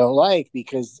shows they don't like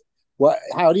because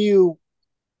how do you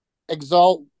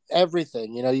exalt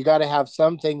everything? You got to have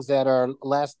some things that are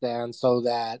less than so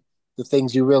that the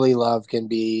things you really love can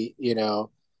be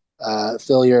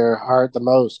fill your heart the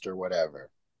most or whatever.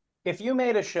 If you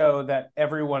made a show that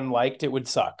everyone liked, it would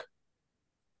suck.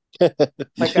 Like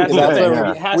we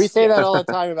say that all the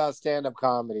time about stand-up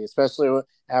comedy, especially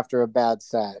after a bad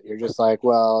set. You're just like,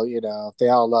 well, if they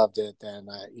all loved it, then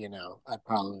I'd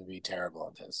probably be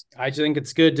terrible at this. I think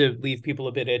it's good to leave people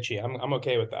a bit itchy. I'm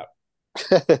okay with that.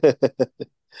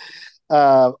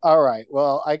 All right.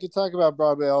 Well, I could talk about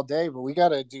Broadway all day, but we got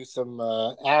to do some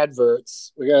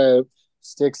adverts. We got to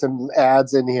stick some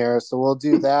ads in here, so we'll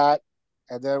do that.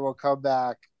 And then we'll come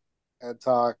back and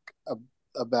talk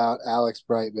about Alex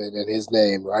Brightman and his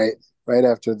name right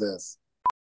after this.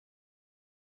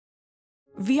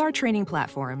 VR training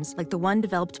platforms, like the one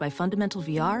developed by Fundamental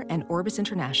VR and Orbis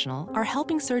International, are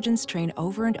helping surgeons train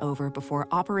over and over before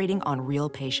operating on real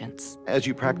patients. As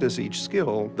you practice each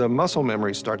skill, the muscle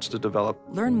memory starts to develop.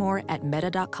 Learn more at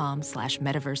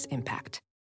meta.com/metaverseimpact.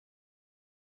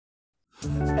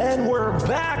 And we're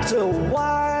back to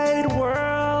Wide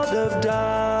World of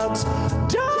Dogs.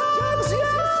 Dogs,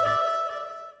 yeah!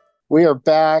 We are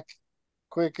back.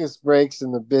 Quickest breaks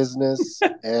in the business.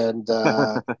 And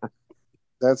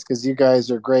that's because you guys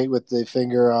are great with the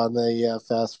finger on the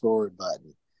fast forward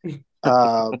button.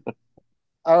 All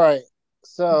right.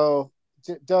 So,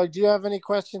 Doug, do you have any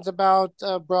questions about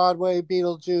Broadway,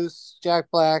 Beetlejuice,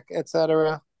 Jack Black,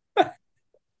 etc.?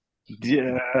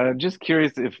 Yeah, just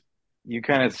curious if you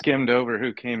kind of skimmed over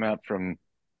who came out from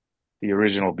the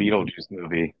original Beetlejuice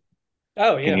movie.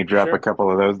 Oh yeah, Can you drop sure. a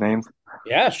couple of those names?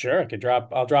 Yeah, sure.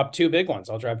 I'll drop two big ones.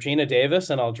 I'll drop Gina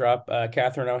Davis and I'll drop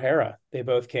Catherine O'Hara. They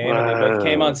both came and they both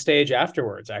came on stage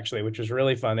afterwards, actually, which was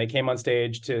really fun. They came on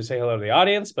stage to say hello to the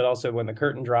audience, but also when the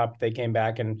curtain dropped, they came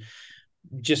back and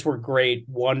just were great,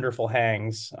 wonderful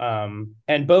hangs.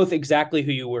 And both exactly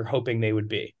who you were hoping they would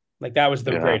be. Like that was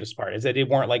the greatest part, is that they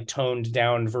weren't like toned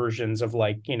down versions of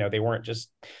like, they weren't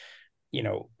just,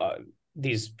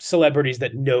 these celebrities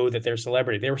that know that they're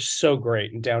celebrity. They were so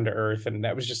great and down to earth, and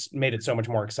that was just made it so much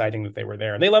more exciting that they were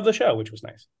there. And they loved the show, which was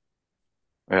nice.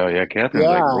 Oh yeah, Catherine's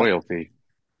like royalty.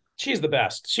 She's the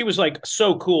best. She was like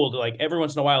so cool to like every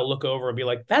once in a while look over and be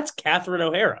like, "That's Catherine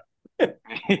O'Hara."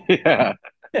 Yeah.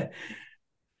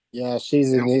 Yeah,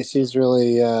 she's really she's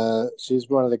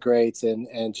one of the greats,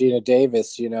 and Gina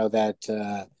Davis,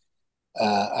 that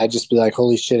I just be like,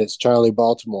 holy shit, it's Charlie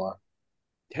Baltimore.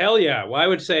 Hell yeah! Well, I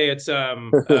would say it's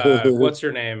what's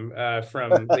her name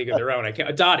from League of Their Own? I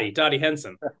can't. Dottie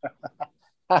Henson.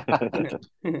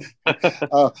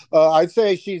 I'd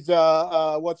say she's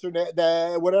what's her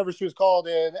name? Whatever she was called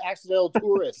in Accidental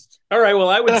Tourist. All right. Well,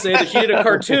 I would say that she did a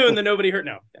cartoon that nobody heard.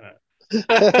 No.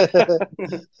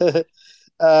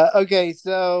 Okay,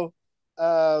 so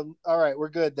all right, we're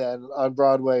good then on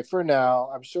Broadway for now.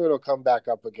 I'm sure it'll come back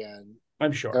up again.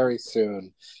 I'm sure very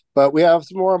soon. But we have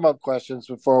some warm-up questions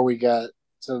before we get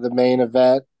to the main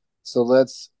event. So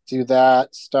let's do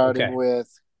that, starting with,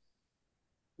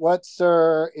 what,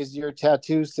 sir, is your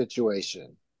tattoo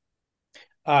situation?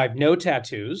 I have no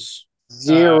tattoos.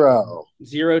 Zero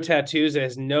tattoos. It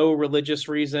has no religious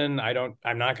reason.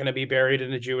 I'm not going to be buried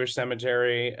in a Jewish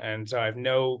cemetery. And so I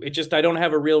don't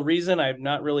have a real reason. I'm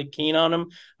not really keen on them.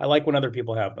 I like when other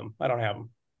people have them. I don't have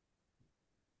them.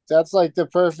 That's like the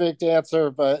perfect answer,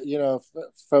 but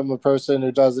from a person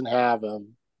who doesn't have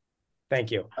them.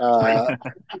 Thank you. To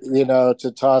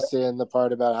toss in the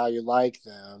part about how you like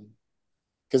them,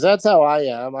 because that's how I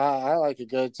am. I like a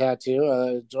good tattoo.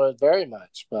 I enjoy it very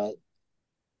much, but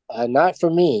not for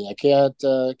me. I can't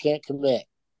commit.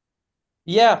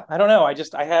 Yeah, I don't know. I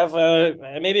have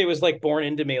maybe it was like born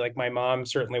into me. Like my mom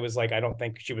certainly was like, I don't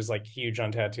think she was like huge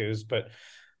on tattoos, but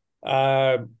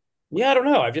yeah, I don't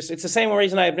know. It's the same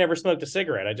reason I've never smoked a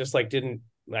cigarette. I just like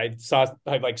I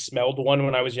smelled one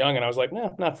when I was young and I was like,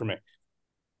 no, not for me.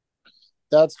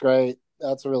 That's great.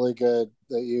 That's really good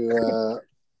that you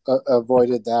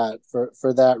avoided that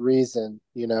for that reason,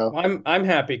 I'm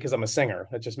happy because I'm a singer.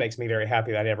 That just makes me very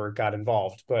happy that I ever got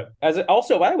involved. But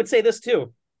also, I would say this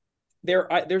too.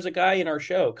 There's a guy in our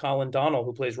show, Colin Donnell,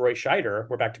 who plays Roy Scheider.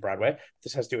 We're back to Broadway.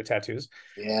 This has to do with tattoos.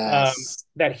 Yes.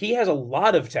 That he has a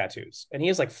lot of tattoos, and he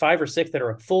has like 5 or 6 that are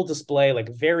a full display,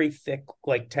 like very thick,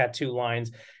 like tattoo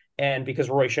lines. And because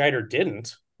Roy Scheider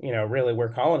didn't, really where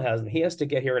Colin has them, he has to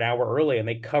get here an hour early, and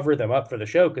they cover them up for the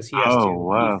show because he has to.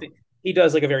 Wow. He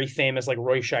does like a very famous like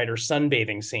Roy Scheider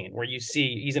sunbathing scene where you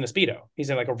see he's in a Speedo.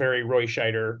 He's in like a very Roy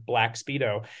Scheider black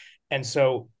Speedo. And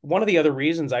so one of the other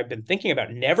reasons I've been thinking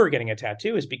about never getting a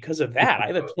tattoo is because of that.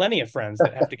 I have plenty of friends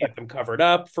that have to get them covered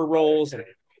up for roles. And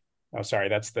oh, sorry,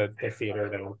 that's the theater.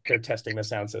 They're testing the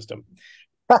sound system.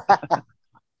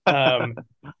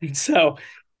 So,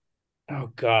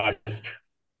 oh God,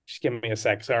 just give me a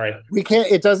sec. Sorry. We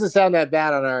can't, it doesn't sound that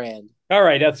bad on our end. All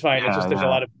right, that's fine. It's just there's a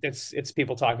lot of it's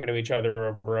people talking to each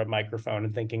other over a microphone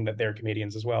and thinking that they're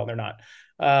comedians as well. They're not.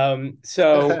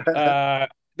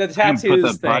 The tattoos put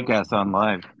the thing. Podcast on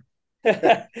live.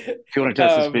 If you want to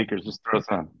test the speakers, just throw us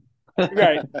on.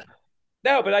 Right.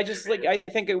 No, but I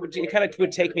think it kind of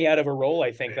would take me out of a role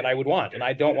I think that I would want, and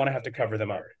I don't want to have to cover them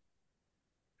up.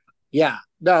 Yeah,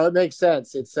 no, it makes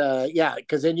sense. It's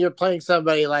because then you're playing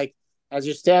somebody like as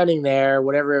you're standing there,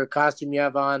 whatever costume you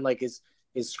have on, like is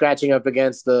scratching up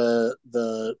against the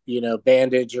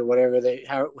bandage or whatever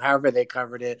however they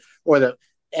covered it, or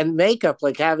and makeup,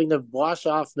 like having to wash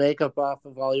off makeup off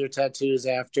of all your tattoos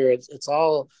after. It's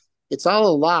all it's all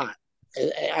a lot.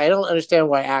 I don't understand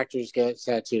why actors get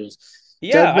tattoos.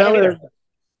 Yeah, Doug I don't Miller, either.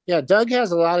 yeah, Doug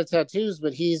has a lot of tattoos,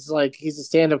 but he's a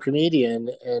stand-up comedian,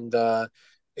 and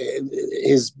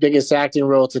his biggest acting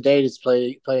role to date is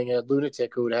playing a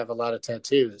lunatic who would have a lot of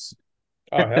tattoos.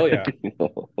 Oh, hell yeah.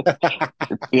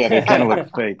 Yeah, they kind of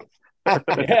look fake.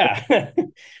 Yeah.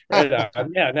 Right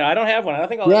on. Yeah, no, I don't have one. I don't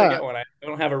think I'll ever Yeah, get one. I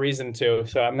don't have a reason to,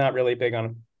 so I'm not really big on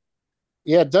them.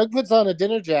 yeah. Doug puts on a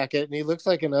dinner jacket and he looks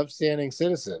like an upstanding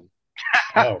citizen.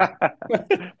 Oh.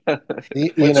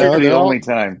 You What's That's know, your the only favorite?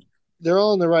 time. they're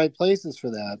all in the right places for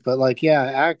that. But like, yeah,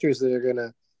 actors that are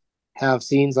gonna have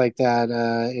scenes like that,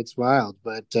 it's wild.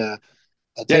 But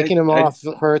Yeah, taking them I off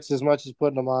hurts as much as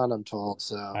putting them on, I'm told.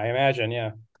 So, I imagine,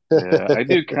 yeah. yeah, I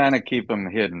do kind of keep them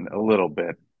hidden a little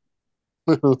bit.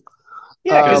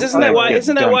 Yeah, Like because I'll isn't that like why get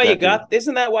isn't that dumb why you tattoos. got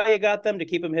isn't that why you got them to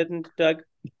keep them hidden, Doug?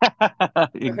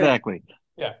 Exactly.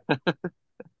 Yeah.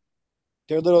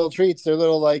 they're little treats. They're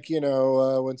little like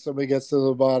when somebody gets to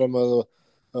the bottom of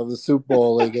the soup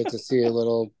bowl, they get to see a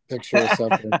little picture or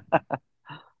something.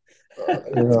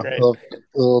 That's great.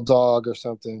 Little dog or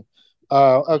something.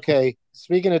 Okay.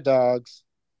 Speaking of dogs,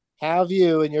 have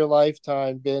you in your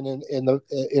lifetime been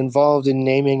involved in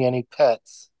naming any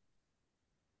pets?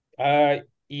 Uh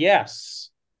yes.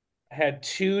 I had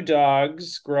two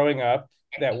dogs growing up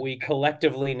that we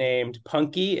collectively named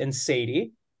Punky and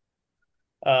Sadie.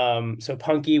 So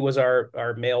Punky was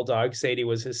our male dog, Sadie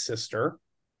was his sister.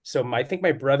 So I think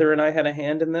my brother and I had a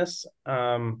hand in this.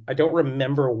 I don't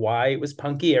remember why it was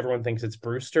Punky. Everyone thinks it's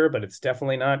Brewster, but it's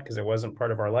definitely not because it wasn't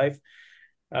part of our life.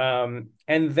 And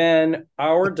then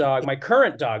our dog, my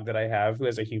current dog that I have, who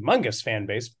has a humongous fan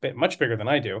base, much bigger than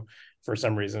I do for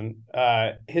some reason.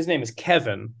 His name is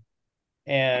Kevin,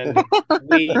 and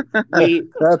we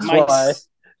That's my why.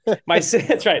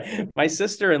 that's right. My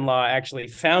sister-in-law actually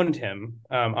found him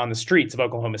on the streets of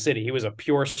Oklahoma City. He was a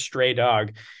pure stray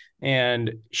dog,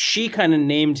 and she kind of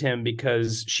named him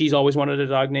because she's always wanted a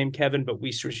dog named Kevin. But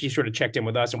she sort of checked in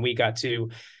with us, and we got to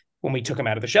when we took him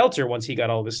out of the shelter once he got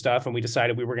all this stuff, and we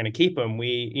decided we were going to keep him.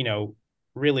 We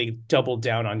really doubled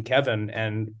down on Kevin,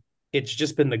 and it's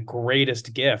just been the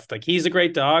greatest gift. Like he's a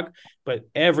great dog, but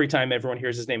every time everyone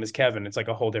hears his name is Kevin, it's like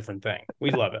a whole different thing.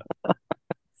 We love it.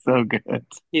 So good.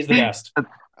 He's the best.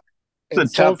 The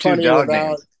It's so top two funny dog without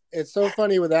names. it's so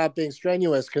funny without being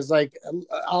strenuous because like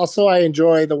also I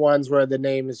enjoy the ones where the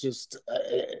name is just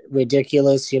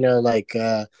ridiculous, like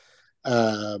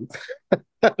um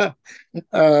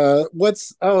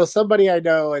what's somebody I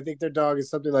know, I think their dog is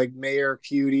something like Mayor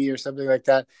Cutie or something like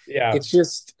that. Yeah. It's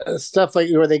just stuff like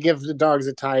where they give the dogs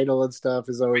a title and stuff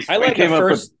is always I We like the came up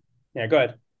with first. Yeah, go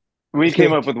ahead. we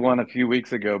came up with one a few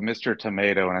weeks ago, Mr.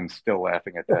 Tomato, and I'm still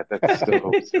laughing at that. That's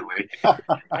so silly.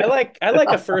 I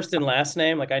like a first and last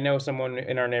name. Like I know someone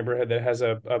in our neighborhood that has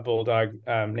a bulldog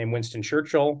named Winston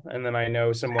Churchill, and then I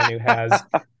know someone who has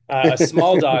a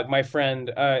small dog. My friend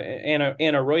Anna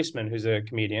Roisman, who's a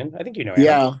comedian. I think you know Anna.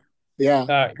 Yeah,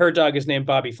 yeah. Her dog is named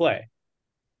Bobby Flay.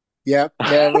 Yep,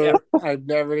 Yeah,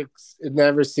 it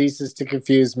never ceases to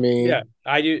confuse me yeah.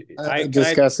 I do.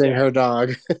 discussing Yeah, her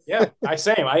dog. yeah.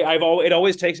 Same. It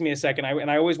always takes me a second.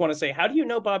 I always want to say, how do you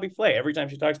know Bobby Flay? Every time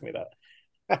she talks to me about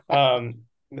it.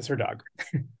 It's her dog.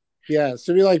 Yeah,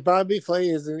 so be like, Bobby Flay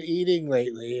isn't eating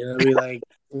lately, and I'll be like,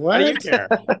 Why do you what?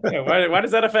 care? Yeah, why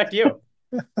does that affect you?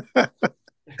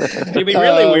 It'd be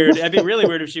really um, weird. It'd be really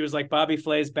weird if she was like Bobby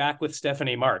Flay's back with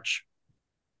Stephanie March.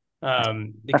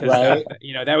 Because right?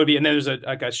 that would be, and then there's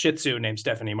a Shih Tzu named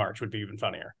Stephanie March would be even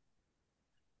funnier.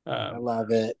 I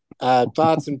love it.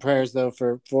 Thoughts and prayers though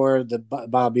for the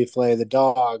Bobby Flay the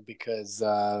dog because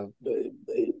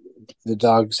the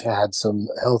dog's had some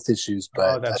health issues,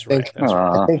 Oh, but that's right. That's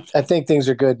right. Aw. I think things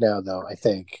are good now though. I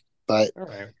think, but All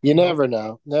right. you Well, never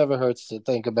know. Never hurts to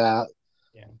think about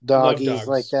yeah. Love doggies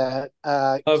like dogs. that.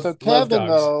 So Love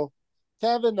dogs.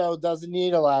 Kevin though doesn't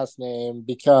need a last name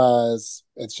because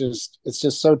it's just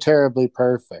so terribly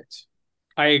perfect.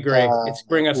 I agree. It's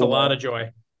bring us a You lot know, of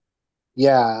joy.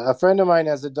 yeah. A friend of mine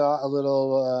has a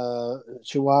little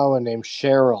Chihuahua named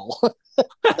Cheryl.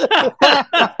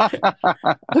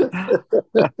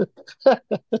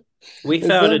 We It's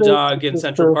found so a dog in just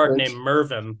Central Park named perfect.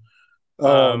 Mervin.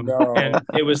 Oh no. And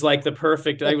it was like the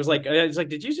perfect. I was like,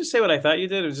 did you just say what I thought you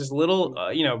did? It was this little,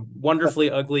 wonderfully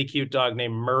ugly, cute dog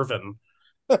named Mervin.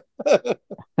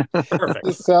 Perfect.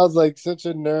 This sounds like such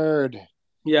a nerd.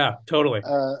 Yeah, totally.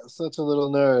 Such a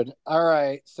little nerd. All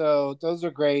right, so those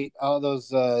are great. All those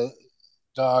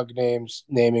dog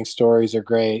naming stories are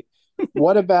great.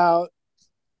 What about,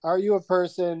 are you a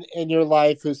person in your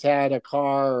life who's had a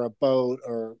car or a boat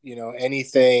or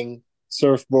anything,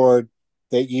 surfboard,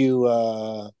 that you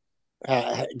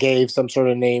gave some sort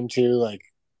of name to, like,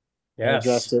 and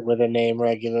addressed Yes, it with a name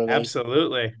regularly.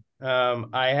 absolutely.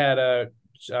 I had a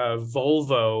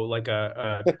Volvo, like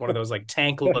a one of those like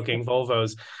tank looking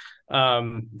Volvos,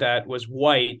 that was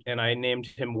white, and I named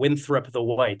him Winthrop the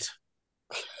White.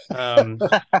 Um,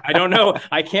 I don't know.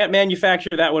 I can't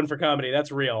manufacture that one for comedy.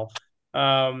 That's real.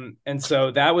 And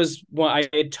so that was when I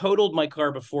had totaled my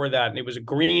car before that, and it was a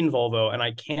green Volvo, and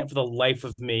I can't for the life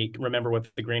of me remember what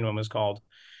the green one was called.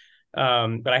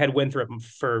 But I had Winthrop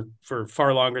for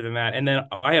far longer than that. And then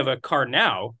I have a car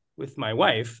now with my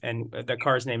wife, and the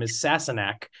car's name is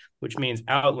Sassenach, which means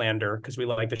Outlander, because we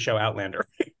like the show Outlander.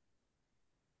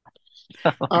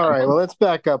 All right, well, let's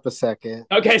back up a second.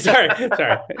 Okay, sorry. You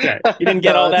didn't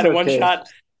get No, all it's that in one okay. shot.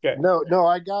 Okay. No,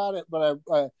 I got it, but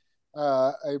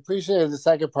I appreciated the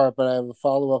second part, but I have a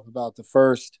follow up about the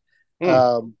first. Mm.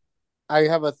 Um, I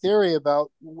have a theory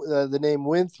about the name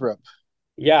Winthrop.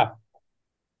 Yeah.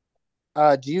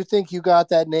 Do you think you got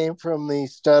that name from the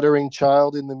stuttering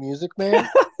child in The Music Man?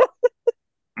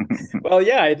 Well,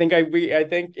 yeah, I think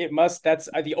it must. That's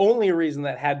the only reason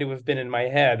that had to have been in my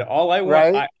head. All I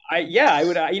want, Right? yeah, I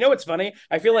would. You know what's funny?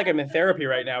 I feel like I'm in therapy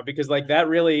right now because like that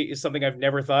really is something I've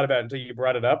never thought about until you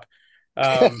brought it up.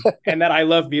 And that I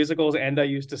love musicals and I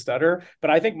used to stutter. But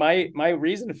I think my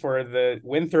reason for the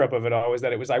Winthrop of it all was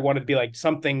that it was I wanted to be like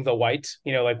something the White,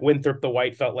 like Winthrop the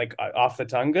White felt like off the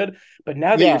tongue good. But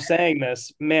now that you're Yeah. saying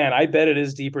this, man, I bet it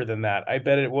is deeper than that. I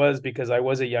bet it was because I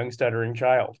was a young stuttering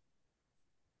child.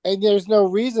 And there's no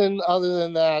reason other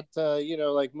than that,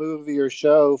 like movie or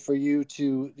show for you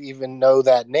to even know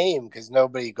that name because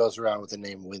nobody goes around with the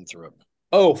name Winthrop.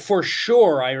 Oh, for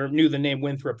sure. I knew the name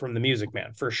Winthrop from The Music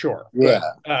Man, for sure. But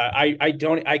Yeah.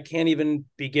 I can't even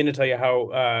begin to tell you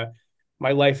how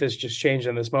my life has just changed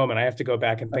in this moment. I have to go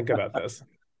back and think about this.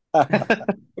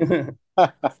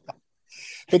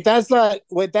 But that's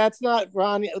not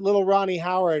Ronnie, little Ronnie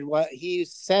Howard. What he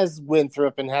says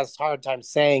Winthrop and has a hard time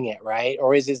saying it, right?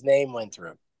 Or is his name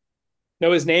Winthrop?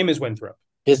 No, his name is Winthrop.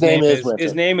 His name is His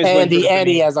Winthrop, name is and Winthrop.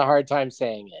 he has a hard time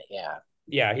saying it. Yeah.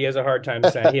 Yeah, he has a hard time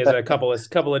saying. He has a couple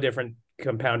of different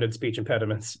compounded speech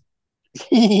impediments.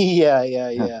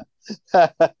 Yeah.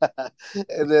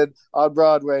 And then on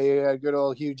Broadway, you had good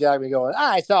old Hugh Jackman going,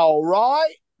 "Ah, it's all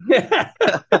right."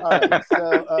 All right,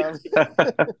 so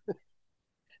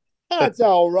that's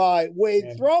all right,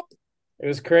 Winthrop. It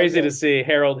was crazy Okay. to see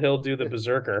Harold Hill do the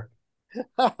Berserker.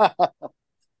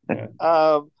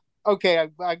 Yeah. Okay,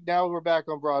 now we're back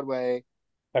on Broadway.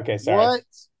 Okay, sorry.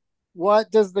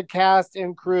 What does the cast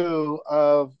and crew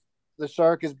of The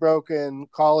Shark is Broken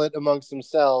call it amongst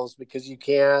themselves? Because you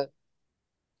can't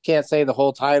say the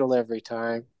whole title every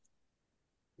time.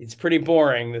 It's pretty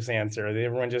boring, this answer.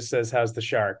 Everyone just says, "How's the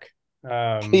shark?"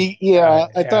 Yeah,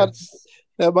 I thought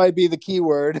that might be the key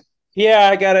word. Yeah,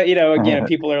 I gotta, again,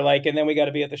 people are like, and then we got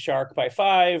to be at the Shark by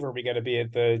 5, or we got to be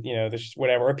at the, the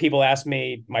whatever. Or people ask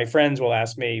me, my friends will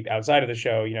ask me outside of the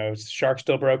show, is the Shark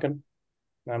still broken?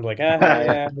 And I'm like,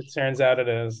 yeah, it turns out it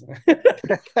is.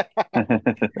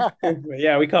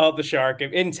 Yeah, we call it the Shark.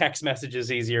 In text messages,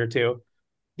 easier too.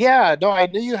 Yeah, no, I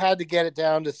knew you had to get it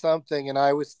down to something, and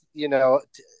I was,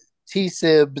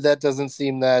 T-Sib. That doesn't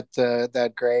seem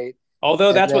that great. Although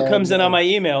And that's what comes then, in on my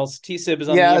emails. T-Sib is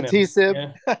on the yeah, emails. T-Sib.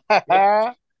 Yeah.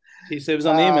 Yep. T-Sib is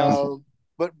on the emails.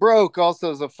 But broke also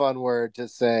is a fun word to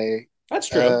say That's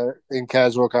true. in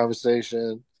casual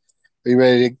conversation. Are you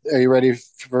ready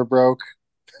for broke?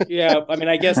 Yeah, I mean,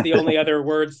 I guess the only other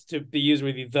words to be used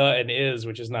would be the and is,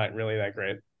 which is not really that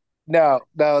great. No,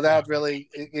 that really,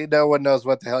 no one knows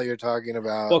what the hell you're talking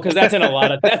about. Well, because that's in a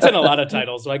lot of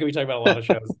titles, so I could be talking about a lot of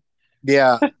shows.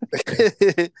 Yeah.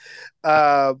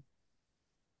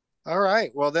 All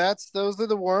right. Well, those are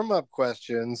the warm up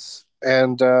questions.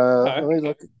 And Right.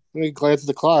 let me glance at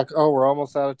the clock. Oh, we're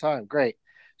almost out of time. Great.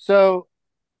 So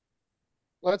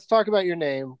let's talk about your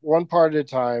name one part at a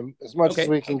time, as much as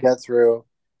we can get through.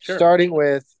 Sure. Starting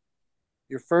with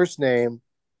your first name.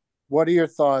 What are your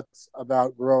thoughts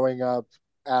about growing up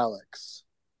Alex?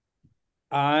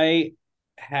 I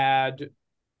had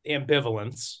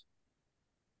ambivalence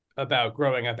about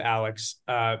growing up Alex.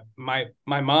 My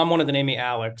mom wanted to name me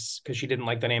Alex because she didn't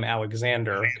like the name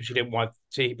Alexander because she didn't want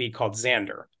to be called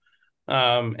Xander.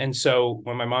 And so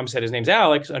when my mom said his name's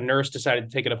Alex, a nurse decided to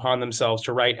take it upon themselves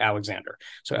to write Alexander.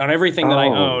 So on everything that I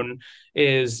own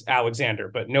is Alexander,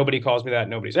 but nobody calls me that.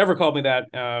 Nobody's ever called me that.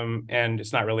 And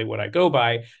it's not really what I go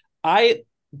by. I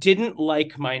didn't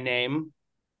like my name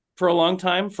for a long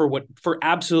time for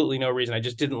absolutely no reason. I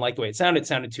just didn't like the way it sounded. It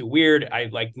sounded too weird. I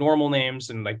like normal names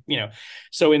and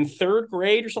so in 3rd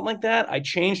grade or something like that, I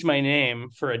changed my name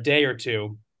for a day or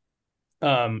two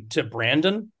to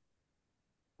Brandon.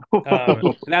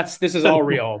 This is all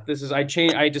real.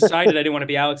 I decided I didn't want to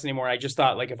be Alex anymore. I just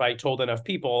thought like if I told enough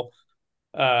people,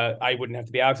 I wouldn't have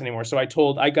to be Alex anymore. So I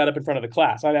got up in front of the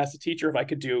class. I asked the teacher if I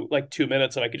could do like 2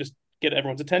 minutes and I could just get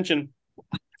everyone's attention.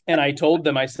 And I told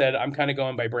them, I said, I'm kind of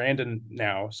going by Brandon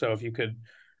now. So if you could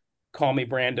call me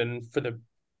Brandon for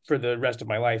the rest of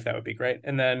my life, that would be great.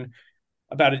 And then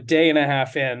about a day and a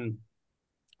half in,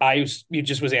 you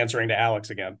just was answering to Alex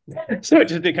again. So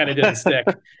it kind of didn't stick.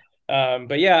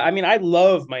 But yeah, I mean, I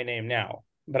love my name now,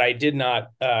 but I did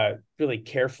not really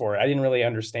care for it. I didn't really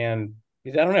understand.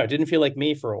 I don't know. It didn't feel like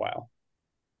me for a while.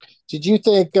 Did you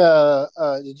think?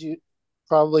 Did you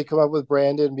probably come up with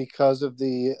Brandon because of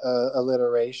the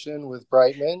alliteration with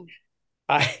Brightman?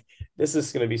 This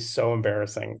is going to be so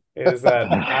embarrassing. Is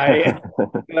that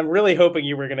I'm really hoping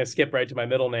you were going to skip right to my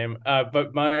middle name.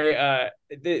 But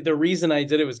the reason I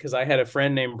did it was because I had a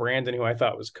friend named Brandon who I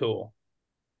thought was cool.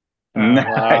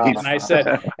 Nice.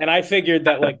 And I figured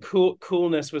that like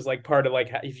coolness was like part of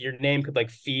like if your name could like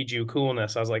feed you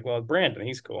coolness. I was like, well, Brandon,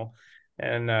 he's cool.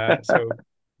 And so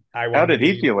I wanted. How did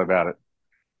he feel about it?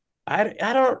 I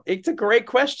don't. It's a great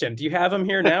question. Do you have him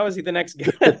here now? Is he the next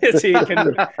guy? Is he?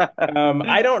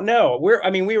 I don't know.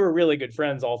 We were really good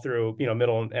friends all through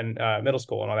middle and middle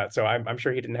school and all that. So I'm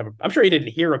sure he didn't have. I'm sure he didn't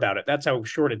hear about it. That's how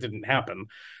short it didn't happen.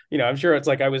 I'm sure it's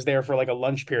like I was there for like a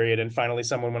lunch period and finally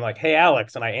someone went like, "Hey,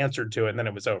 Alex," and I answered to it and then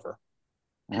it was over.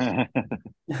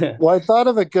 Well, I thought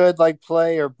of a good like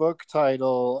play or book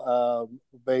title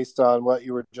based on what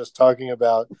you were just talking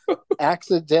about.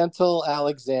 Accidental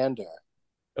Alexander.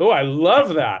 Oh, I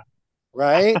love that.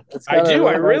 Right? It's I got do.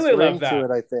 a I really really nice ring love that. to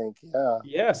it, I think. Yeah.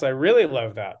 Yes, I really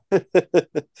love that.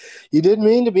 You didn't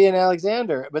mean to be an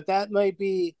Alexander, but that might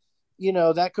be,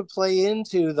 that could play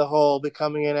into the whole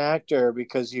becoming an actor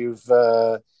because you've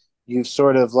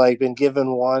sort of like been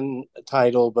given one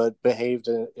title but behaved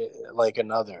like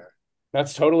another.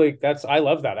 I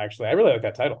love that actually. I really like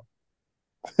that title.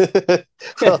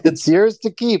 Well, it's yours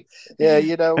to keep. Yeah,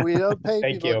 we don't pay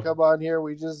Thank people you. to come on here.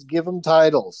 We just give them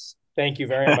titles. Thank you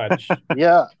very much.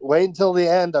 Yeah, wait until the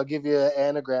end. I'll give you an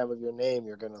anagram of your name.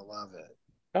 You're gonna love it.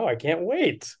 Oh, I can't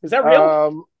wait. Is that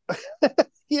real?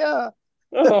 Yeah.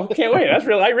 Oh, can't wait. That's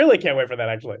real. I really can't wait for that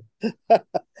actually.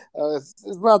 It's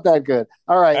not that good.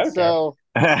 All right, so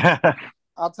Care.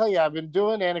 I'll tell you, I've been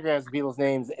doing anagrams of people's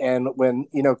names, and when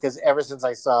because ever since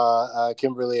I saw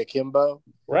Kimberly Akimbo,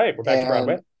 Right, we're back to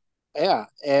Broadway. Yeah,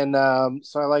 and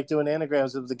so I like doing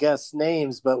anagrams of the guests'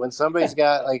 names. But when somebody's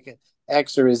got like an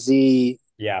X or a Z,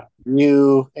 yeah,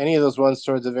 U, any of those ones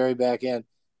towards the very back end,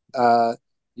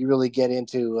 you really get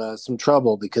into some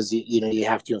trouble because you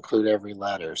have to include every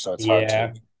letter, so it's hard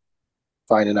to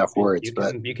find enough words.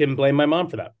 You can blame my mom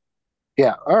for that.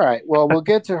 Yeah. All right. Well, we'll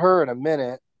get to her in a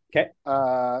minute. Okay.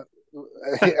 I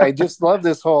just love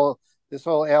this whole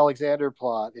Alexander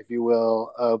plot, if you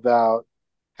will, about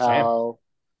how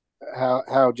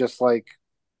just like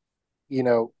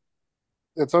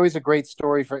it's always a great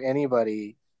story for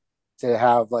anybody to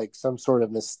have like some sort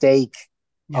of mistake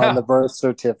on the birth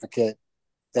certificate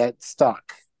that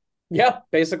stuck. Yeah,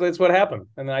 basically it's what happened.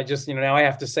 And then I just, now I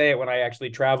have to say it when I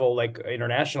actually travel like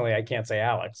internationally, I can't say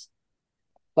Alex.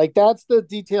 Like that's the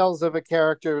details of a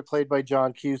character played by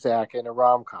John Cusack in a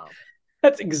rom-com.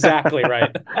 That's exactly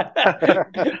right.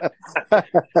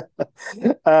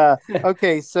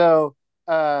 Okay, so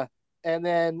and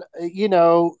then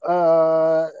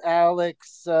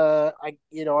Alex, I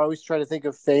always try to think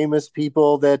of famous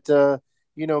people that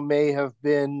may have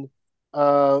been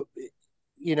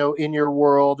in your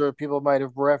world, or people might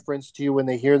have referenced to you when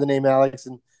they hear the name Alex.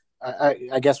 And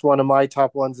I guess one of my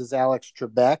top ones is Alex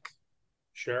Trebek.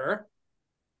 Sure.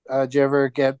 Did you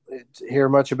ever hear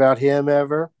much about him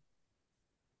ever?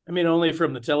 I mean, only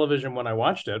from the television when I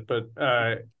watched it, but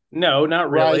no, not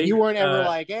really. Right. You weren't ever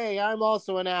like, hey, I'm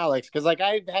also an Alex, because like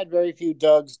I've had very few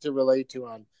Dougs to relate to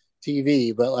on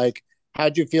TV, but like,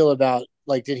 how'd you feel about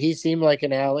like, did he seem like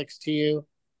an Alex to you?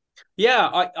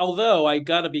 Yeah, although I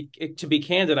gotta to be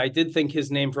candid, I did think his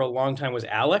name for a long time was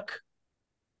Alec.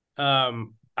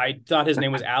 I thought his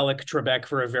name was Alec Trebek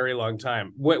for a very long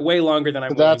time, way longer than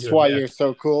I'm. That's why you're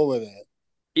so cool with it.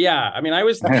 Yeah, I mean,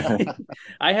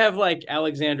 I have like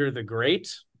Alexander the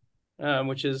Great,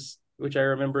 which I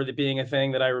remember being a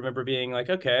thing that I remember being like,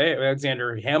 okay,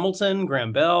 Alexander Hamilton,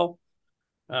 Graham Bell.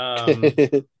 I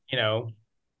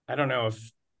don't know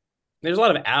if there's a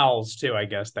lot of Al's too, I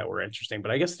guess, that were interesting,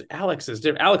 but I guess Alex is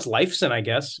different. Alex Lifeson, I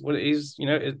guess. He's,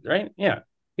 right? Yeah.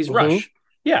 He's Rush.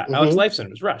 Yeah. Alex Lifeson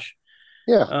was Rush.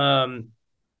 Yeah.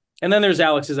 And then there's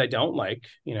Alex's I don't like,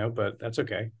 but that's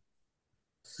okay.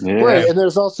 Yeah. Right. And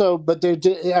there's also, but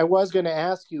I was going to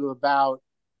ask you about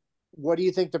what do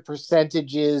you think the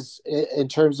percentage is in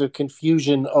terms of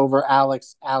confusion over Alec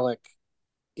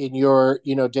in your,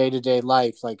 day-to-day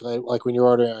life, like when you're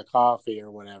ordering a coffee or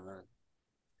whatever?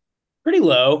 Pretty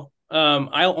low.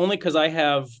 I only because I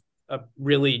have a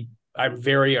really I'm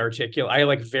very articulate. I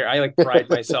like pride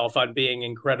myself on being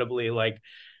incredibly like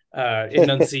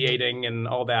enunciating and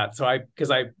all that. So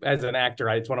because I as an actor,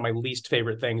 it's one of my least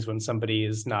favorite things when somebody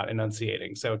is not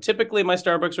enunciating. So typically my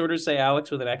Starbucks orders say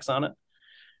Alex with an X on it.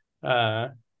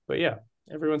 But yeah,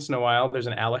 every once in a while there's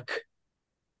an Alec,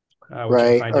 which I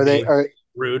Right. find to be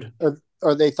rude.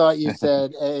 Or they thought you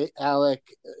said Alec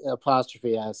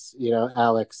apostrophe S,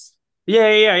 Alex.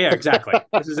 Yeah, exactly.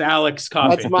 This is Alex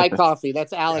That's coffee. my coffee.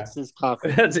 That's Yeah. Alex's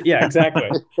coffee. Yeah, exactly.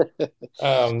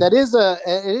 It is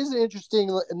an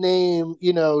interesting name,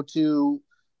 to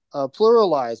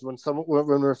pluralize when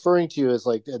referring to you as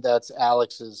like that's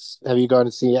Alex's. Have you gone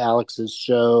to see Alex's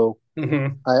show?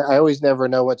 Mhm. I always never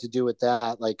know what to do with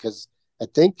that, like because I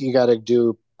think you got to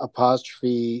do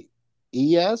apostrophe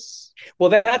es. Well,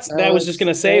 that was just Alex going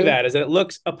to say A. that is that it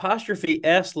looks apostrophe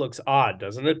s looks odd,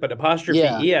 doesn't it? But Yeah,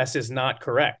 apostrophe es is not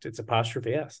correct. It's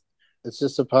apostrophe s. it's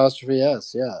just apostrophe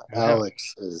s. Yeah, Yeah,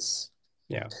 Alex is.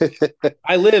 yeah.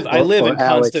 I live in or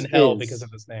Alex constant hell because is.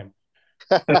 of this name.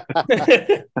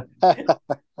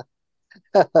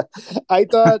 I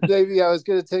thought maybe I was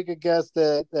going to take a guess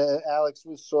that Alex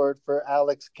was short for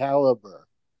Alex Caliber.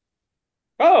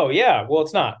 Oh yeah, well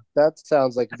it's not. That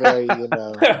sounds like very,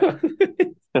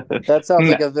 that sounds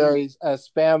like a very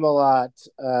Spam-a-lot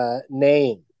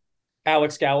name.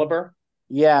 Alex Gallagher.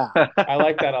 Yeah. I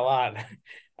like that a lot.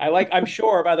 I'm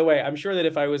sure, by the way, I'm sure that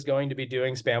if I was going to be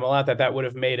doing spam a lot, that would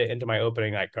have made it into my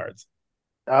opening night cards.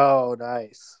 Oh,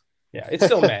 nice. Yeah, it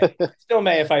still may. Still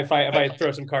may if I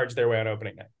throw some cards their way on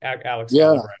opening night. Alex Yeah.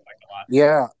 Gallagher, I like a lot.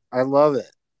 Yeah, I love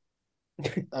it.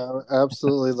 I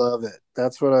absolutely love it.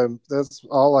 That's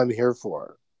all I'm here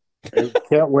for. I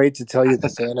can't wait to tell you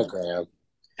this anagram.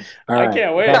 All I right.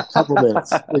 can't We wait. got a couple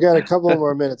minutes. We got a couple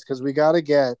more minutes because we got to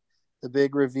get the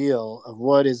big reveal of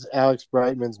what is Alex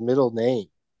Brightman's middle name.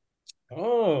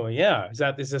 Oh yeah,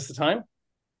 is this the time?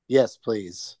 Yes,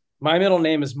 please. My middle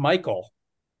name is Michael.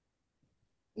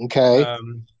 Okay.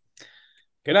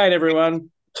 Good night, everyone.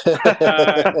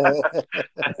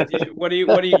 What do you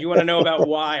want to know about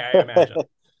why? I imagine.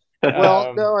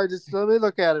 Well, no, let me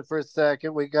look at it for a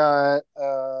second. We got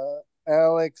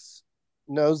Alex,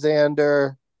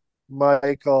 Nozander,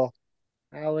 Michael,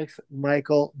 Alex,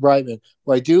 Michael, Brightman.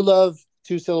 Well, I do love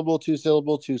two syllable, two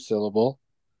syllable, two syllable.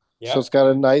 Yeah. So it's got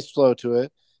a nice flow to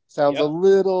it. Sounds a Yep.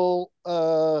 little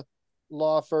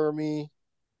law firmy.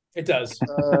 It does.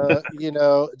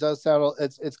 It does sound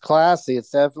it's classy.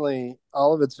 It's definitely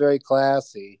all of it's very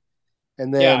classy.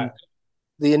 And then Yeah.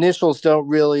 the initials don't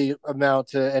really amount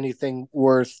to anything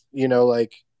worth,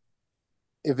 like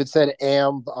if it said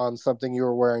amb on something you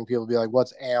were wearing, people would be like,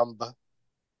 what's amb?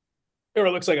 Or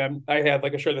it looks like I had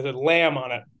like a shirt that said lamb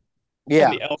on it.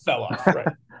 Yeah. And the L fell off. Right.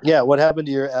 Yeah. What happened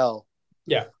to your L?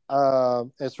 Yeah.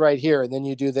 It's right here, and then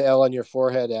you do the L on your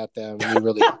forehead at them. And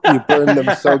you burn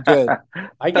them so good.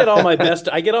 I get all my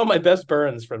best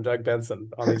burns from Doug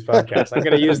Benson on these podcasts. I'm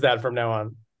going to use that from now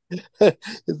on.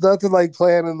 It's nothing like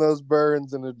planning those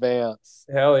burns in advance.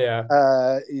 Hell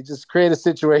yeah. You just create a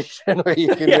situation where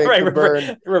you can make the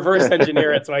burn. Reverse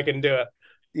engineer it so I can do it.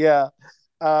 Yeah.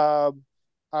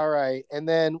 All right. And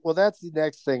then, well, that's the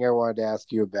next thing I wanted to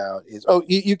ask you about is,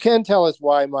 you can tell us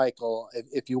why Michael,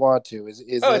 if you want to.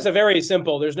 It's a very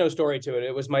simple, there's no story to it.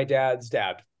 It was my dad's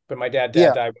dad, but my dad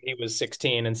died when he was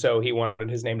 16. And so he wanted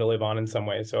his name to live on in some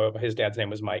way. So his dad's name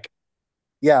was Mike.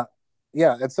 Yeah.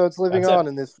 Yeah. And so it's living on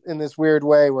in this weird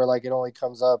way where like it only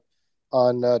comes up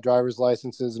on driver's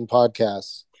licenses and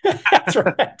podcasts. That's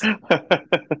right.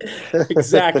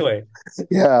 Exactly.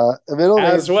 Yeah. Middle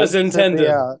As names was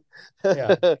intended.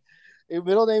 Yeah.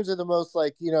 Middle names are the most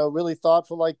like, really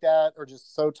thoughtful like that, or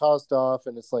just so tossed off.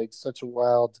 And it's like such a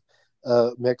wild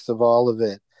mix of all of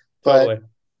it. Totally. But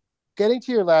getting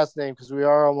to your last name, because we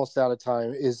are almost out of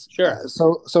time, is sure.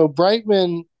 So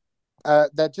Brightman,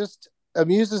 that just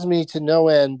amuses me to no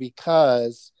end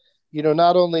because,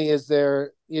 not only is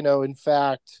there, in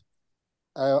fact,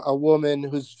 a woman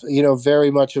who's,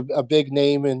 very much a big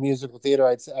name in musical theater,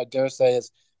 I dare say has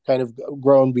kind of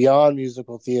grown beyond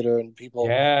musical theater, and people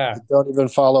who don't even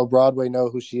follow Broadway know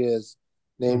who she is,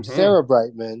 named Sarah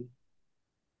Brightman,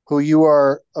 who you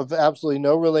are of absolutely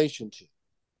no relation to.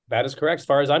 That is correct. As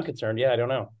far as I'm concerned. Yeah, I don't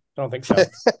know. I don't think so.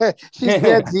 She's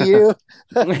dead to you.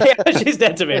 Yeah, she's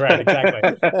dead to me. Right.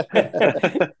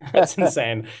 Exactly. That's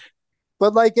insane.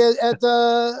 But like at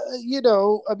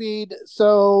the, I mean,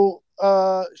 so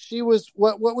she was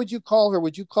what would you call her?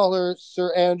 Would you call her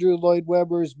Sir Andrew Lloyd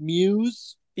Webber's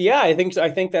muse? Yeah, I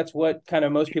think that's what kind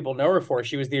of most people know her for.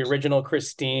 She was the original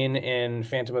Christine in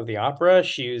Phantom of the Opera.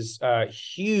 She's a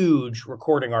huge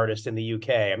recording artist in the UK.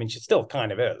 I mean, she still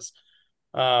kind of is.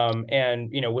 And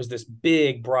was this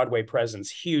big Broadway presence,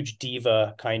 huge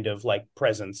diva kind of like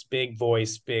presence, big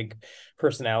voice, big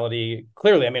personality.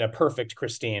 Clearly, I mean, a perfect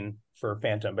Christine for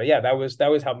Phantom. But yeah, that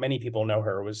was how many people know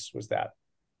her was that.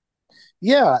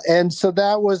 Yeah, and so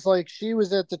that was like she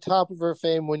was at the top of her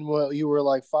fame when you were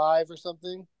like 5 or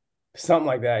something. Something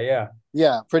like that, yeah.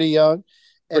 Yeah, pretty young.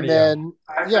 And Pretty young.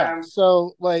 then yeah,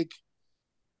 so like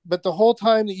but the whole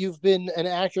time that you've been an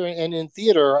actor and in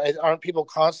theater, aren't people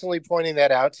constantly pointing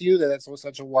that out to you that that's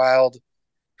such a wild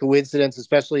coincidence,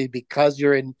 especially because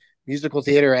you're in musical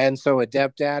theater and so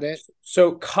adept at it?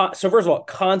 So first of all,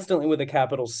 constantly with a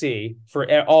capital C for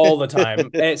all the time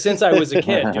since I was a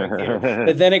kid doing theater.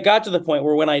 But then it got to the point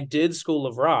where when I did School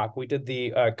of Rock, we did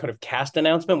the kind of cast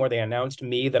announcement where they announced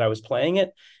me that I was playing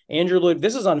it.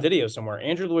 This is on video somewhere.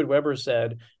 Andrew Lloyd Webber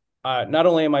said, not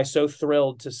only am I so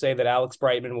thrilled to say that Alex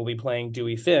Brightman will be playing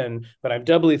Dewey Finn, but I'm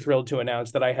doubly thrilled to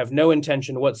announce that I have no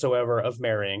intention whatsoever of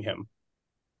marrying him.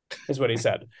 Is what he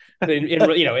said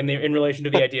in relation to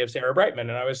the idea of Sarah Brightman.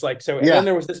 And I was like, so, and then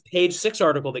there was this Page 6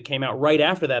 article that came out right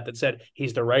after that said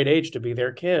he's the right age to be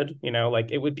their kid,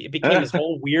 like it became this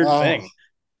whole weird thing.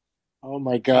 Oh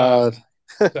my God.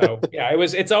 So yeah,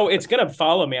 it's gonna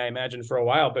follow me, I imagine, for a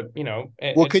while, but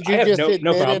well, could you just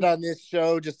admit it on this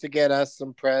show just to get us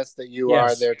some press that you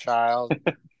are their child?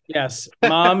 Yes,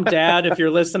 Mom, Dad, if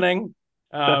you're listening,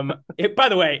 by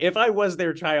the way, if I was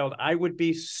their child, I would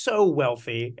be so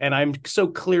wealthy, and I'm so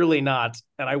clearly not,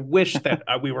 and I wish that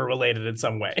we were related in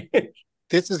some way.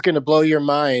 This is going to blow your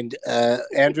mind.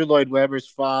 Andrew Lloyd Webber's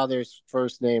father's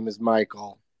first name is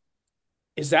Michael.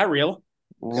 Is that real?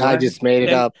 I just made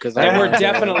it up because we're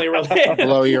definitely related.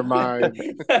 Blow your mind.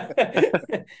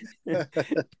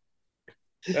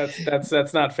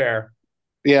 That's not fair.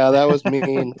 Yeah, that was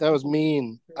mean. That was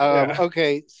mean.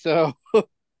 Okay, so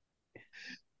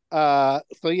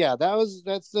yeah,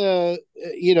 that's a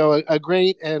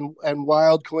great and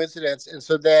wild coincidence. And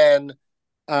so then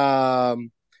how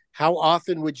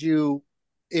often would you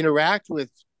interact with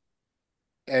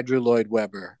Andrew Lloyd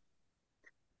Webber?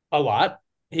 A lot.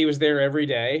 He was there every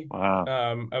day.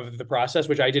 Wow. Of the process,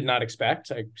 which I did not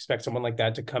expect. I expect someone like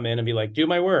that to come in and be like, do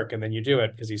my work, and then you do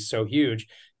it because he's so huge.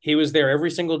 He was there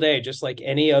every single day, just like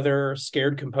any other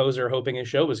scared composer hoping his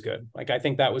show was good. Like, I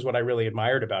think that was what I really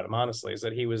admired about him, honestly, is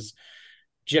that he was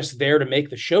just there to make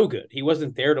the show good. He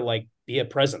wasn't there to like be a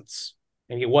presence.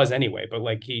 And he was anyway, but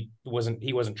like he wasn't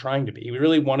trying to be. He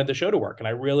really wanted the show to work. And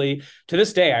I really, to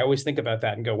this day, I always think about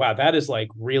that and go, wow, that is like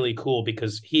really cool,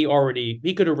 because he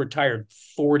could have retired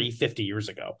 40, 50 years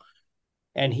ago.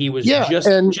 And he was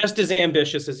just as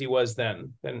ambitious as he was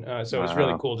then. And so it's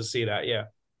really cool to see that. Yeah.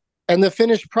 And the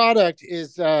finished product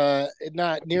is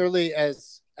not nearly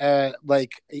as say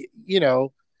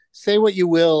what you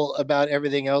will about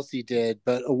everything else he did,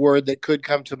 but a word that could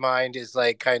come to mind is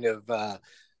like kind of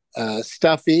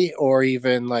stuffy, or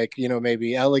even like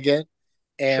maybe elegant.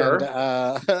 And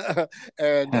sure.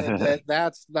 and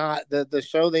that's not the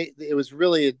show. It was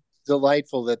really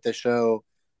delightful that the show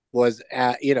was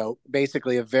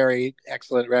basically a very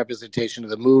excellent representation of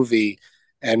the movie,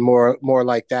 and more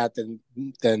like that than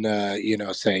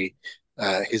say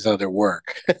his other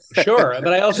work. Sure,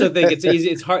 but I also think it's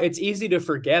easy to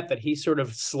forget that he sort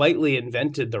of slightly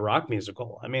invented the rock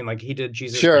musical. I mean, like, he did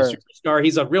Jesus Christ Superstar.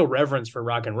 He's a real reverence for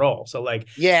rock and roll. So like,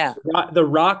 yeah, the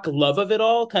rock love of it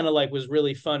all kind of like was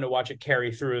really fun to watch it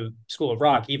carry through School of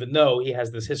Rock, even though he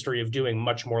has this history of doing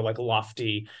much more like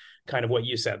lofty kind of what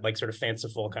you said, like sort of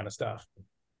fanciful kind of stuff.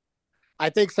 I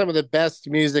think some of the best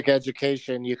music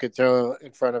education you could throw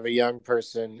in front of a young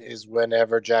person is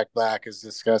whenever Jack Black is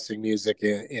discussing music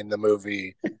in the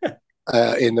movie,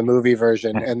 in the movie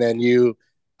version, and then you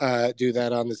do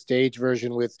that on the stage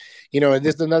version with, and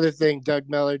this is another thing, Doug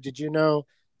Mellor, did you know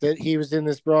that he was in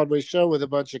this Broadway show with a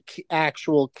bunch of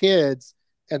actual kids,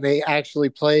 and they actually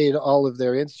played all of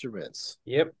their instruments?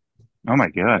 Yep. Oh my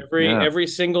God! Every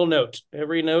single note,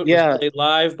 was played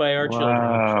live by our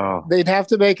children. They'd have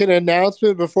to make an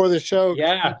announcement before the show.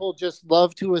 Yeah, people just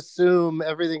love to assume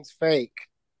everything's fake.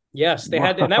 Yes, they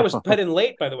had to, and that was put in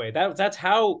late, by the way. That's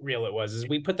how real it was. Is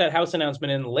we put that house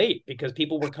announcement in late because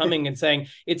people were coming and saying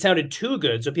it sounded too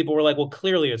good, so people were like, "Well,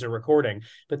 clearly it's a recording."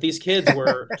 But these kids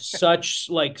were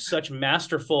such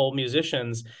masterful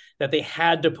musicians that they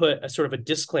had to put a sort of a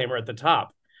disclaimer at the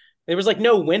top. There was like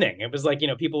no winning. It was like,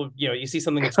 people, you see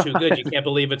something that's too good, you can't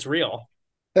believe it's real.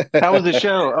 How was the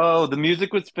show? Oh, the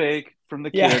music was fake from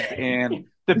the Yeah. kids, and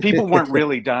the people weren't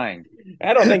really dying.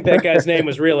 I don't think that guy's name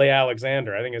was really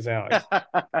Alexander. I think it's Alex.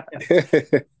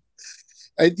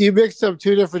 You mixed up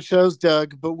two different shows,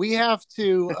 Doug, but we have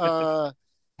to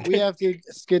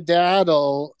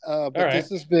skedaddle. All But right. this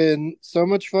has been so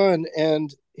much fun.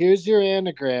 And here's your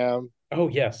anagram. Oh,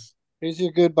 yes. Here's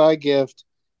your goodbye gift.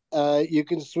 You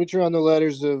can switch around the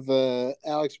letters of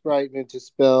Alex Brightman to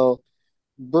spell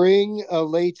bring a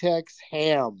latex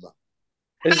ham.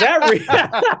 Is that real?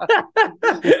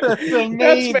 That's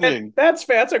amazing. That's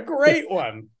a great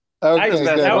one. Okay, good.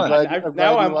 I'm glad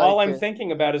you all I'm liked it.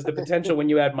 thinking about is the potential when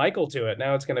you add Michael to it.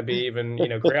 Now it's going to be even,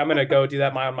 great. I'm going to go do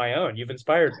that on my own. You've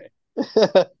inspired me.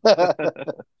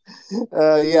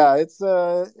 Yeah, it's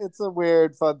a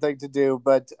weird, fun thing to do,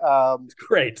 but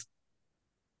Great.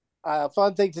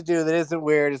 fun thing to do that isn't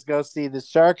weird is go see The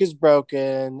Shark is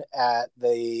Broken at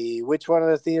which one of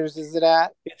the theaters is it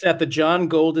at? It's at the John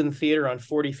Golden Theater on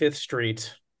 45th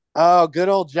Street. Oh, good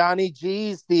old Johnny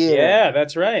G's theater. Yeah,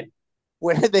 that's right.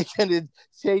 Where they can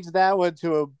change that one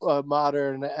to a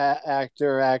modern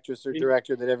actor, actress, or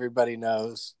director that everybody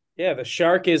knows. Yeah, the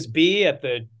Shark is B at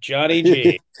the Johnny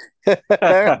G.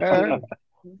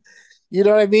 You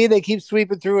know what I mean? They keep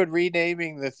sweeping through and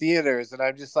renaming the theaters, and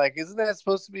I'm just like, isn't that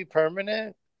supposed to be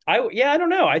permanent? I don't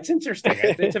know. It's interesting.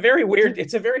 It's a very weird.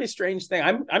 It's a very strange thing.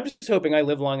 I'm just hoping I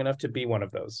live long enough to be one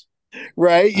of those.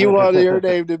 Right? You want your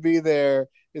name to be there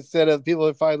instead of people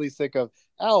are finally sick of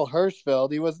Al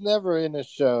Hirschfeld. He was never in a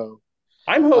show.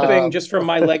 I'm hoping just from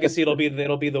my legacy, it'll be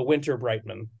the Winter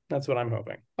Brightman. That's what I'm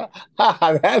hoping.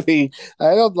 That'd be,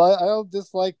 I don't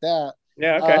dislike that.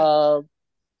 Yeah. Okay.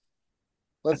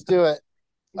 Let's do it.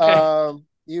 Okay.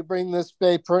 You bring the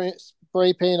spray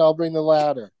paint. I'll bring the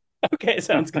ladder. Okay.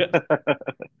 Sounds good.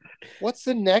 What's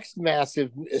the next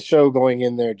massive show going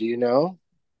in there? Do you know?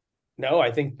 No,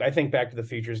 I think Back to the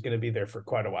Future is going to be there for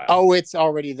quite a while. Oh, it's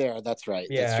already there. That's right.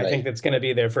 Yeah, That's right. I think that's going to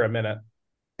be there for a minute.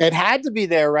 It had to be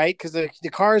there, right? Because the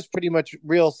car is pretty much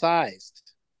real sized.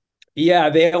 Yeah,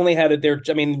 they only had it there.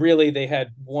 I mean, really, they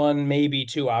had one, maybe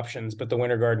two options, but the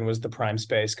Winter Garden was the prime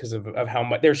space because of how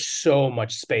much there's so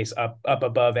much space up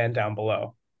above and down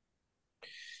below.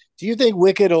 Do you think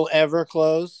Wicked will ever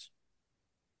close?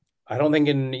 I don't think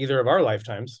in either of our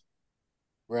lifetimes.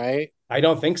 Right? I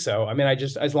don't think so. I mean,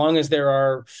 as long as there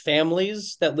are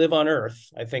families that live on Earth,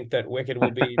 I think that Wicked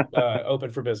will be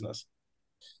open for business.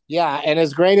 Yeah, and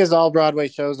as great as all Broadway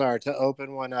shows are, to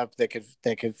open one up that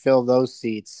could fill those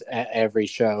seats at every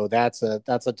show, that's a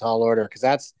tall order because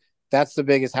that's the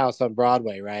biggest house on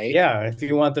Broadway, right? Yeah, if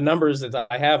you want the numbers,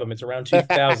 I have them. It's around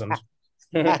 2,000.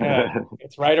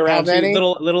 It's right around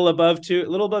little above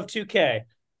 2K.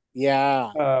 Yeah.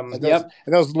 And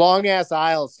those long ass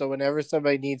aisles. So whenever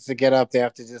somebody needs to get up, they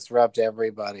have to disrupt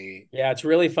everybody. Yeah, it's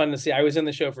really fun to see. I was in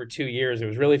the show for 2 years. It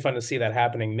was really fun to see that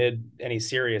happening mid any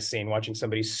serious scene, watching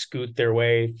somebody scoot their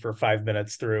way for 5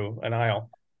 minutes through an aisle.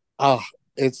 Oh,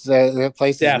 it's that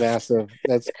place is massive.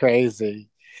 That's crazy.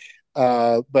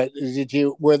 But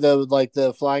were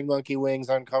the flying monkey wings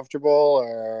uncomfortable,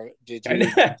 or did you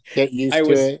get used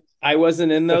to it? I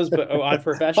wasn't in those, but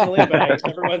unprofessionally. But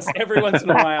every once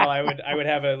in a while, I would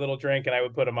have a little drink and I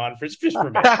would put them on just for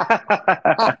me.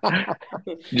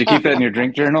 Did you keep that in your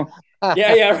drink journal?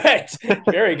 Yeah, right.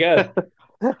 Very good.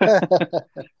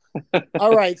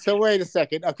 All right. So wait a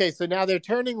second. Okay, so now they're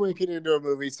turning Wicked into a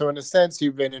movie. So in a sense,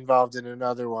 you've been involved in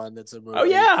another one that's a movie. Oh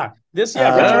yeah,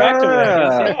 retroactive.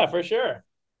 Yeah, for sure.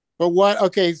 But what?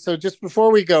 Okay, so just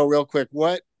before we go, real quick,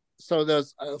 what? So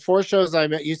those 4 shows I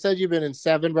met, you said you've been in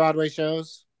 7 Broadway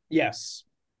shows? Yes.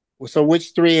 So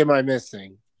which 3 am I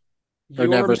missing? Or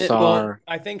never saw? Well,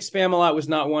 I think Spamalot was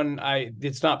not one.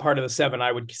 It's not part of the 7.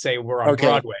 I would say we're on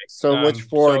Broadway. So which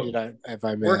 4 have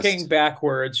I missed? Working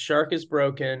backwards, Shark is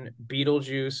Broken,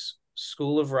 Beetlejuice,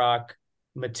 School of Rock,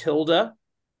 Matilda.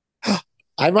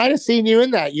 I might have seen you in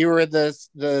that. You were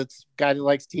the guy that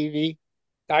likes TV.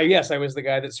 Yes, I was the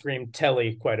guy that screamed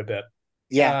Telly quite a bit.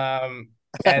 Yeah.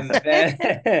 And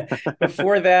then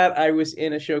before that, I was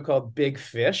in a show called Big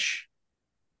Fish.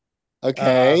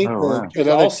 Okay.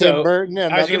 Another Tim Burton.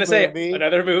 I was going to say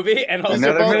another movie, and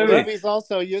also another movies.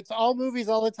 Also, it's all movies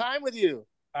all the time with you.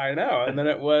 I know. And then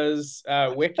it was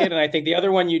Wicked, and I think the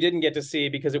other one you didn't get to see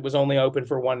because it was only open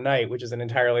for one night, which is an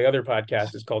entirely other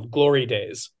podcast. Is called Glory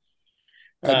Days,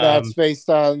 and that's based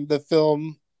on the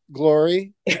film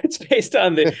Glory. It's based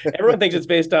on everyone thinks it's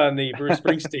based on the Bruce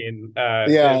Springsteen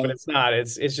but it's not.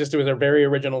 It was a very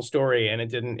original story, and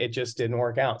it just didn't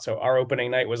work out. So our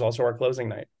opening night was also our closing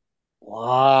night.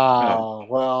 Wow.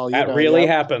 Well, that really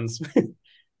happens.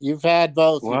 You've had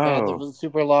both. You've had Whoa. the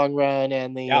super long run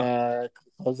and the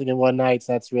closing in one night.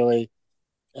 So that's really.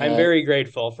 I'm very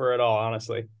grateful for it all,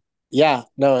 honestly. Yeah,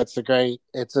 no,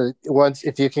 once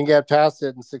if you can get past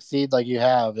it and succeed like you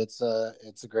have, it's a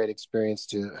great experience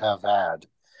to have had.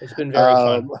 It's been very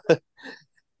fun.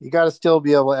 You got to still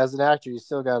be able, as an actor, you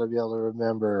still got to be able to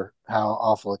remember how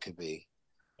awful it could be.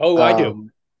 Oh, I do.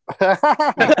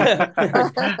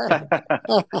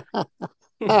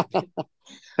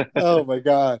 Oh my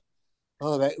God.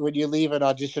 Oh, that when you leave an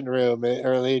audition room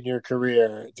early in your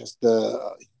career, just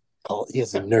he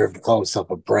has the nerve to call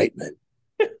himself a Brightman.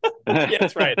 Yeah,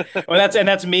 that's right. Well,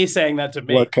 that's me saying that to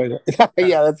me. What kind of?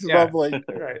 Yeah, that's mumbling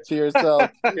right to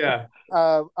yourself. Yeah.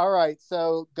 All right,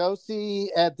 so go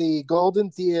see at the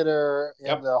Golden Theater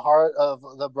in the heart of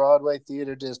the Broadway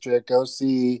Theater District. Go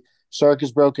see Shark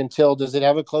is Broken Till. Does it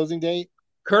have a closing date?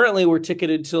 Currently, we're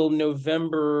ticketed till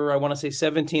November, I want to say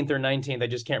 17th or 19th. I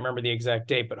just can't remember the exact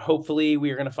date, but hopefully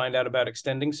we are going to find out about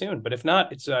extending soon. But if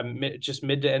not, it's just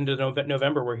mid to end of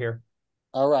November we're here.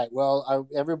 All right. Well,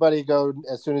 everybody go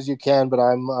as soon as you can, but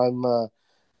I'm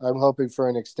hoping for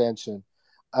an extension.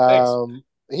 Thanks.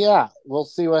 Yeah, we'll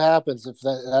see what happens if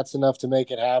that's enough to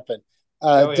make it happen.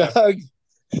 Yeah.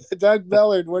 Doug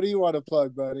Bellard, what do you want to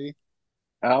plug, buddy?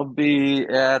 I'll be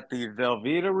at the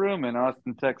Velveeta Room in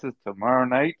Austin, Texas tomorrow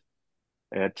night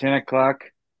at 10 o'clock.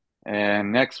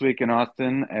 And next week in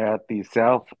Austin at the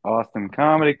South Austin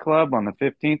Comedy Club on the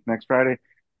 15th, next Friday.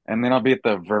 And then I'll be at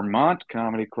the Vermont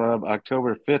Comedy Club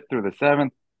October 5th through the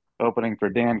 7th, opening for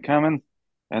Dan Cummins.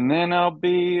 And then I'll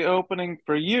be opening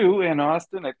for you in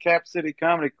Austin at Cap City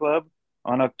Comedy Club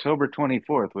on October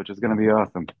 24th, which is going to be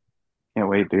awesome. Can't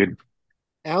wait, dude.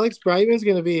 Alex Brightman's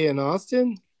going to be in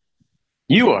Austin?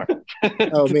 You are.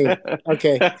 Oh, me.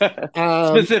 Okay.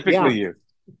 Specifically you.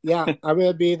 Yeah, I'm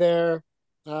going to be there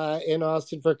in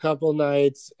Austin for a couple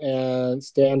nights and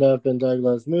stand up in Doug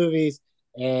Loves Movies.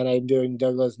 And I'm doing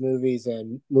Doug Loves Movies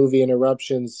and Movie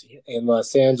Interruptions in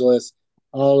Los Angeles.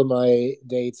 All of my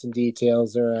dates and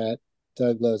details are at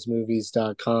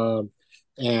douglovesmovies.com.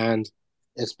 And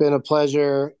it's been a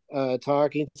pleasure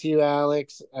talking to you,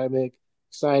 Alex. I'm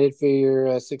excited for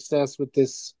your success with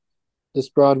this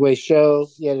Broadway show.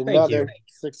 Yet another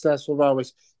successful Broadway.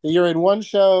 You're in one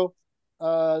show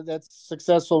that's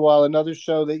successful, while another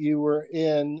show that you were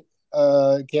in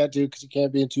can't do because you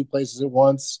can't be in two places at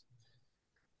once.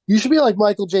 You should be like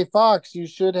Michael J. Fox. You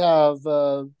should have,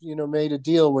 made a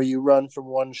deal where you run from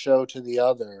one show to the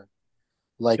other.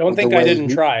 Like, don't think I didn't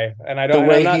try, and I don't.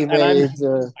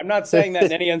 I'm not saying that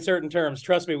in any uncertain terms.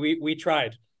 Trust me, we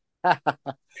tried.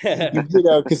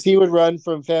 Because he would run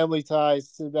from Family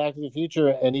Ties to Back to the Future,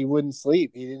 and he wouldn't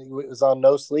sleep. He was on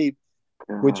no sleep,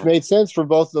 which made sense for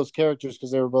both of those characters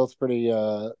because they were both pretty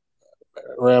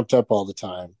ramped up all the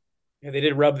time. Yeah, they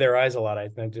did rub their eyes a lot. I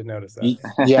did notice that.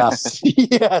 Yes.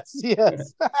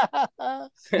 Yes.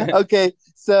 Okay,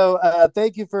 so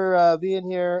thank you for being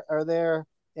here or there,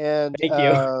 and thank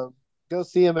you. Go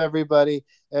see him, everybody.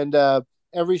 And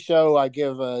every show I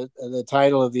give the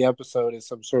title of the episode is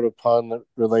some sort of pun that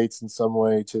relates in some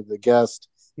way to the guest,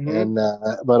 and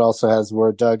but also has the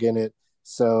word Doug in it.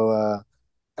 So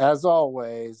as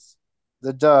always,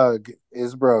 the Doug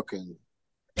is broken.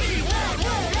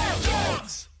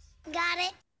 Got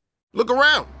it. Look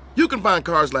around. You can find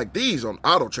cars like these on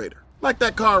AutoTrader, like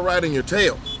that car riding your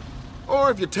tail.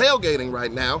 Or if you're tailgating right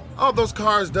now, all those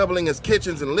cars doubling as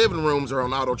kitchens and living rooms are on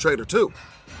AutoTrader too.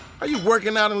 Are you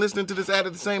working out and listening to this ad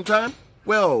at the same time?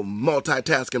 Well,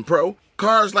 multitasking pro,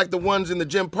 cars like the ones in the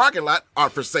gym parking lot are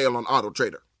for sale on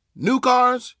AutoTrader. New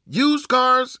cars, used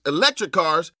cars, electric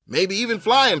cars, maybe even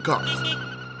flying cars.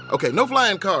 Okay, no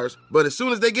flying cars, but as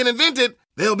soon as they get invented,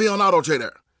 they'll be on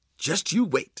AutoTrader. Just you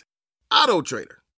wait. AutoTrader.